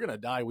 We're like, we're going to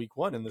die week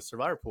 1 in the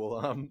survivor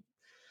pool.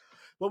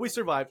 But we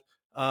survived.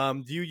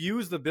 Do you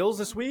use the Bills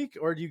this week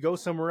or do you go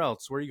somewhere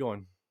else? Where are you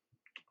going?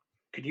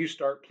 Can you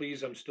start,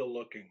 please? I'm still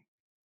looking.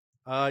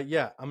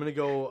 Yeah, I'm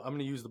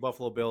gonna use the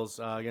Buffalo Bills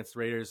against the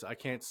Raiders. I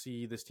can't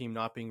see this team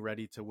not being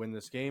ready to win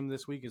this game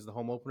this week as the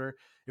home opener.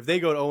 If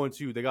they go to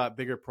 0-2, they got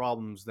bigger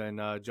problems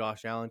than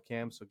Josh Allen,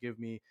 Cam. So give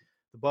me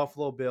the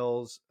Buffalo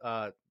Bills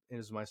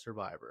as my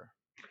survivor.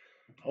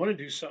 I want to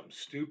do something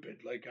stupid.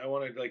 Like I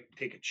want to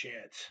take a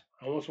chance.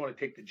 I almost want to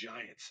take the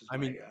Giants.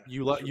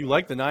 You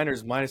like the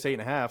Niners minus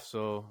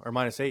 8.5, or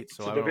minus 8.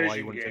 So I don't know why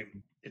you wouldn't take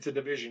them. It's a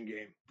division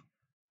game.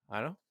 I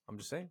know. I'm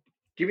just saying.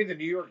 Give me the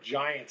New York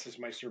Giants as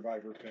my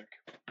survivor pick.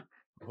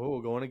 Oh,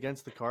 going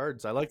against the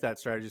Cards. I like that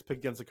strategy. Just pick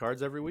against the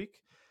Cards every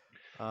week.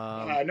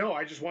 No,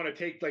 I just want to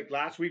take, like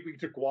last week we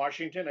took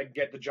Washington. I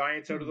get the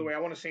Giants out of the way. I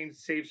want to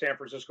save San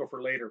Francisco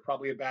for later.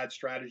 Probably a bad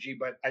strategy,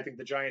 but I think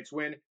the Giants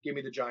win. Give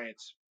me the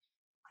Giants.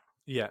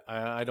 Yeah,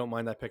 I don't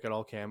mind that pick at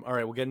all, Cam. All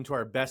right, we'll get into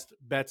our best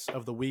bets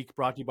of the week,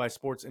 brought to you by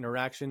Sports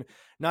Interaction.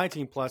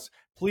 19+.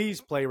 Please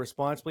play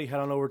responsibly. Head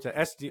on over to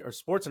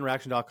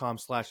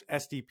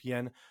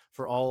sportsinteraction.com/SDPN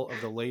for all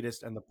of the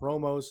latest and the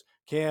promos.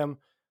 Cam,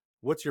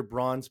 what's your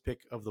bronze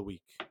pick of the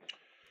week?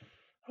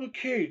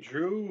 Okay,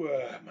 Drew,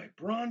 my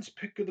bronze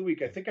pick of the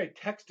week. I think I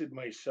texted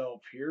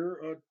myself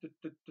here.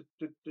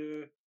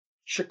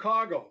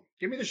 Chicago.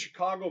 Give me the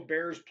Chicago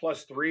Bears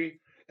 +3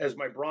 as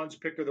my bronze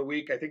pick of the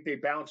week. I think they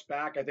bounce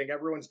back. I think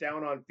everyone's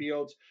down on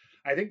Fields.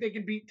 I think they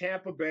can beat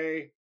Tampa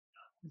Bay.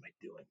 What am I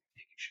doing?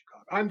 Taking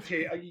Chicago.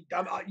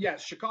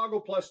 Yes,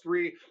 Chicago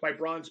 +3, my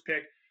bronze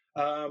pick.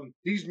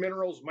 These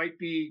minerals might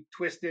be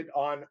twisted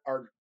on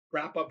our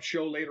wrap-up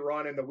show later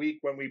on in the week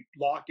when we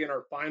lock in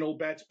our final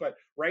bets. But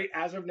right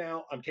as of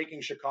now, I'm taking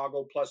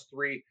Chicago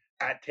 +3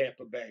 at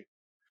Tampa Bay.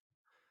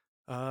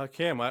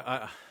 Cam,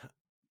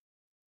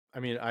 I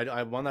mean,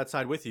 I'm on that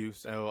side with you,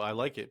 so I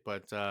like it,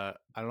 but I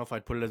don't know if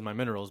I'd put it as my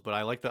minerals. But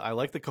I like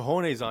the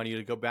cojones on you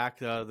to go back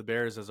to the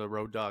Bears as a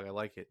road dog. I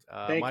like it.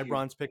 Thank My you.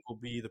 bronze pick will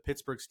be the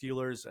Pittsburgh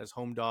Steelers as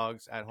home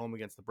dogs at home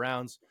against the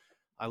Browns.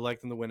 I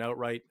like them to win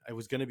outright. It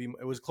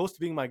was close to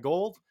being my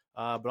gold,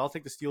 but I'll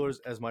take the Steelers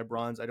as my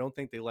bronze. I don't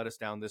think they let us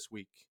down this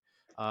week.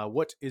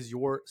 What is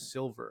your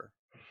silver?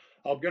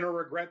 I'm going to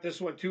regret this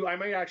one too. I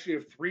might actually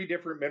have 3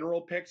 different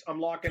mineral picks.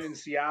 I'm locking in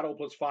Seattle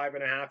plus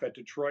 5.5 at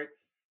Detroit.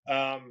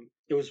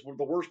 It was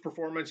the worst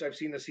performance I've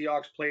seen the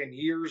Seahawks play in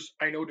years.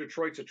 I know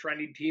Detroit's a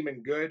trending team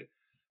and good.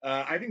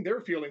 I think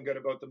they're feeling good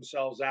about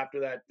themselves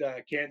after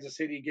that Kansas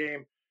City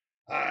game.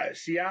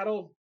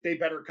 Seattle, they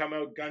better come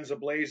out guns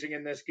a-blazing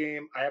in this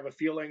game. I have a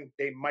feeling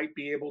they might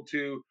be able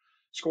to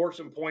score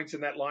some points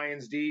in that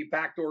Lions D.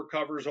 Backdoor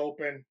covers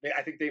open.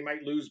 I think they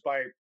might lose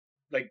by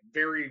like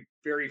very,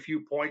 very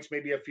few points,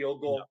 maybe a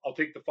field goal. Yeah. I'll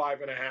take the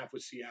 5.5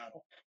 with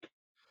Seattle.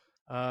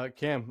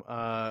 Cam,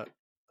 I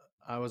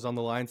was on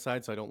the line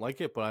side, so I don't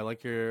like it, but I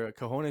like your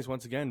cojones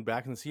once again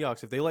back in the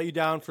Seahawks. If they let you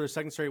down for the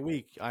second straight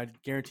week, I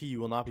guarantee you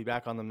will not be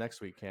back on them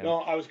next week, Cam.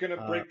 No, I was going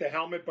to break the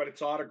helmet, but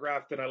it's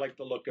autographed, and I like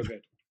the look of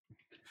it.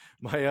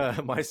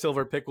 My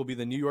silver pick will be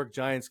the New York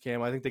Giants,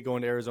 Cam. I think they go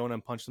into Arizona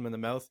and punch them in the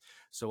mouth,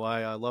 so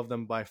I love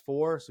them by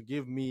 4. So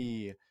give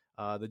me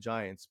the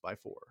Giants by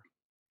 4.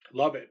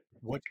 Love it.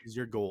 What is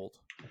your gold?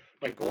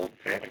 My gold.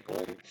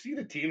 See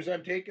the teams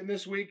I'm taking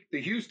this week? The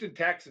Houston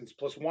Texans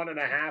plus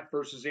 1.5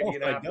 versus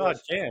Indianapolis. Oh my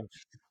God, Cam!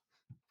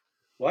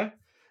 What?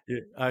 Yeah,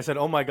 I said,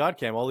 oh my God,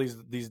 Cam! All these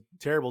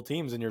terrible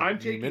teams in your. I'm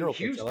taking mineral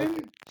Houston,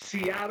 picks.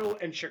 Seattle,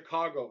 and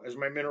Chicago as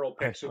my mineral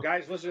picks. So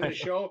guys, listen to the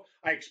show.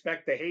 I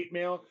expect the hate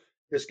mail.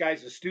 This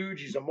guy's a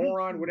stooge. He's a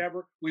moron.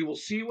 Whatever. We will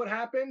see what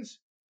happens.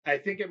 I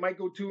think it might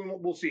go 2, and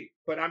we'll see.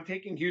 But I'm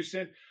taking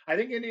Houston. I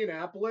think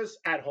Indianapolis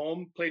at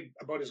home played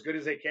about as good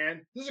as they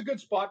can. This is a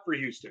good spot for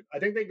Houston. I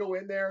think they go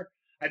in there.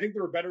 I think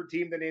they're a better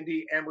team than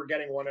Indy, and we're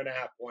getting 1.5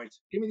 points.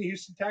 Give me the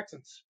Houston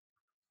Texans.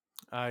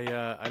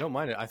 I don't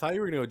mind it. I thought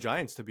you were going to go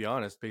Giants, to be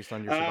honest, based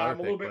on your survivor I'm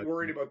a little bit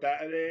worried about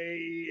that.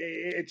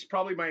 It's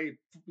probably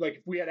if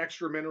we had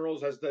extra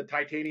minerals as the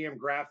titanium,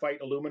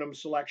 graphite, aluminum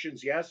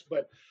selections, yes,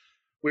 but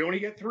we only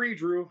get 3,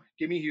 Drew.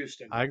 Give me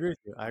Houston. I agree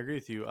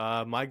with you.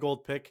 My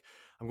gold pick,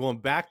 I'm going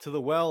back to the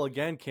well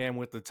again, Cam,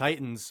 with the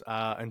Titans.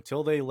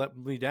 Until they let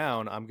me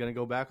down, I'm going to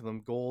go back with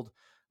them.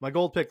 My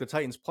gold pick, the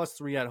Titans plus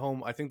 3 at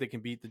home. I think they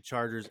can beat the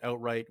Chargers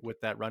outright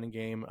with that running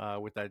game,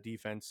 with that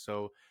defense.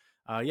 So,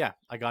 I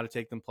got to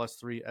take them plus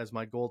 3 as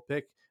my gold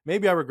pick.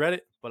 Maybe I regret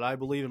it, but I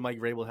believe in Mike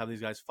Vrabel to have these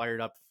guys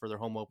fired up for their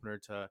home opener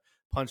to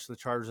punch the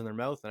Chargers in their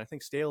mouth. And I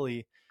think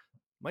Staley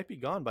might be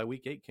gone by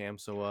week 8, Cam.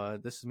 So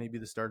this is maybe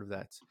the start of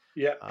that.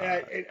 Yeah,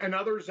 and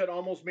others that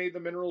almost made the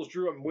minerals,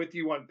 Drew. I'm with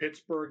you on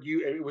Pittsburgh.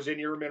 It was in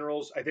your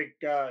minerals. I think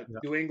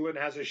New England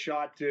has a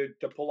shot to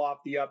pull off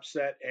the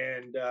upset,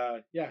 and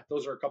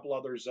those are a couple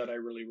others that I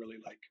really, really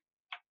like.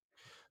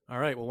 All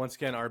right. Well, once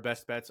again, our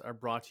best bets are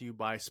brought to you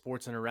by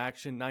Sports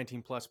Interaction.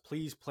 19 plus,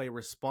 please play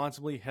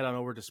responsibly. Head on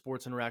over to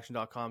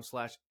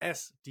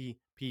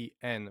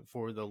sportsinteraction.com/SDPN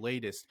for the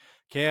latest.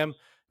 Cam, it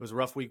was a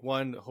rough week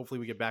 1. Hopefully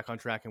we get back on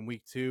track in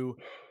week 2.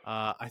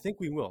 I think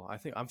we will.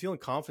 I'm feeling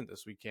confident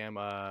this week, Cam.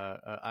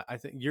 I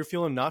think you're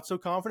feeling not so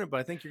confident,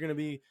 but I think you'll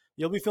be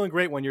feeling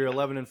great when you're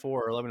 11-4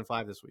 or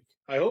 11-5 this week.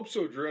 I hope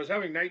so, Drew. I was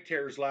having night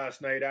terrors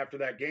last night after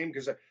that game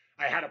because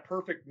I had a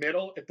perfect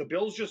middle. If the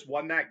Bills just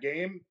won that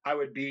game, I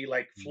would be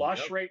like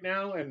flush right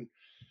now. And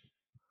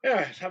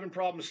having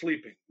problems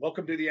sleeping.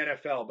 Welcome to the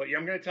NFL. But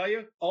I'm going to tell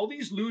you, all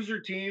these loser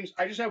teams,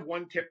 I just have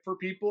one tip for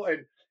people.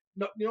 And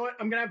no, you know what?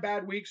 I'm going to have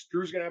bad weeks.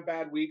 Drew's going to have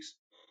bad weeks.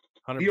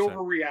 100%. The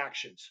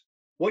overreactions.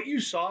 What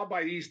you saw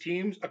by these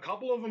teams, a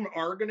couple of them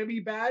are going to be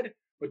bad,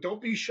 but don't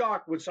be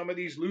shocked with some of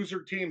these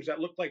loser teams that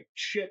look like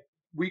shit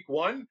week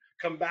 1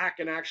 come back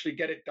and actually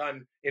get it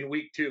done in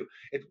week 2.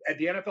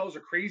 The NFL is a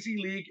crazy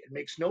league. It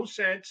makes no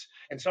sense.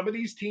 And some of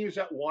these teams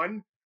that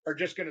won are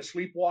just going to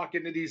sleepwalk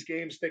into these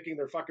games thinking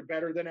they're fucking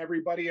better than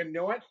everybody. And you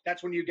know what?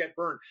 That's when you get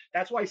burned.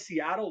 That's why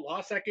Seattle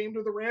lost that game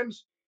to the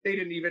Rams. They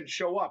didn't even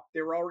show up.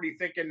 They were already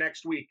thinking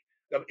next week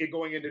of it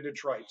going into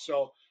Detroit.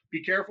 So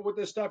be careful with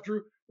this stuff,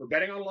 Drew. We're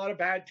betting on a lot of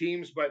bad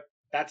teams, but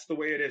that's the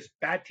way it is.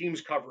 Bad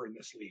teams cover in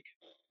this league.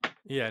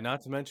 Yeah,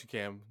 not to mention,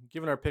 Cam,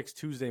 given our picks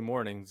Tuesday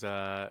mornings,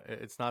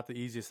 it's not the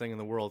easiest thing in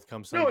the world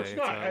come Sunday. No, it's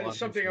not. It's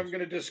something I'm going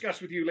to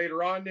discuss with you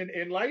later on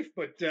in life.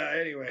 But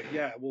anyway,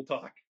 we'll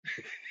talk.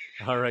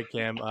 All right,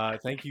 Cam.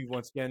 Thank you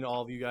once again,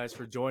 all of you guys,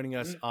 for joining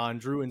us on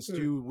Drew and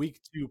Stu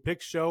Week 2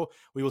 Pick Show.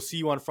 We will see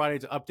you on Friday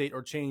to update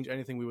or change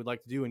anything we would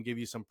like to do and give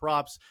you some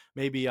props.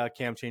 Maybe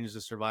Cam changes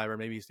the Survivor.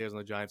 Maybe he stays on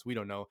the Giants. We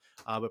don't know.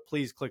 But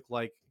please click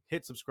like,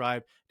 hit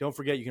subscribe. Don't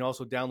forget, you can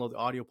also download the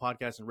audio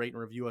podcast and rate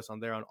and review us on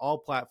there on all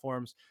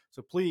platforms.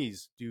 So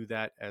please do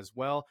that as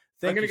well.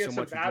 I'm going to get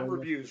some bad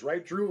reviews,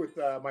 right, Drew, with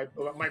my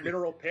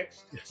mineral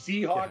picks,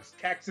 Seahawks,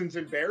 Texans,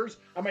 and Bears.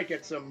 I might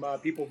get some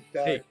people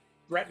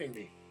threatening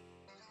me.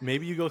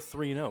 Maybe you go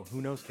 3-0.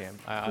 Who knows, Cam?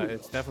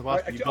 It's definitely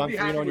possible. You've gone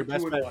 3-0 on your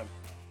best bet.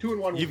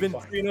 2-1. You've been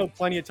 3-0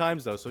 plenty of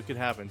times, though, so it could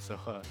happen. So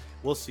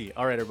we'll see.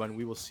 All right, everyone.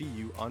 We will see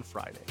you on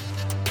Friday.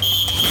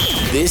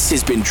 This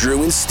has been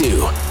Drew and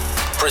Stu,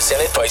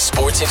 presented by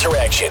Sports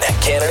Interaction,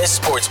 Canada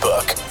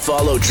Sportsbook.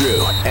 Follow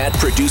Drew at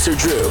Producer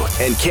Drew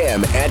and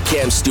Cam at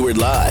Cam Stewart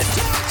Live.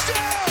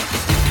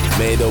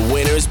 May the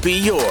winners be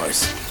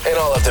yours and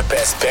all of the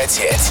best bets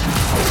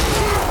hit.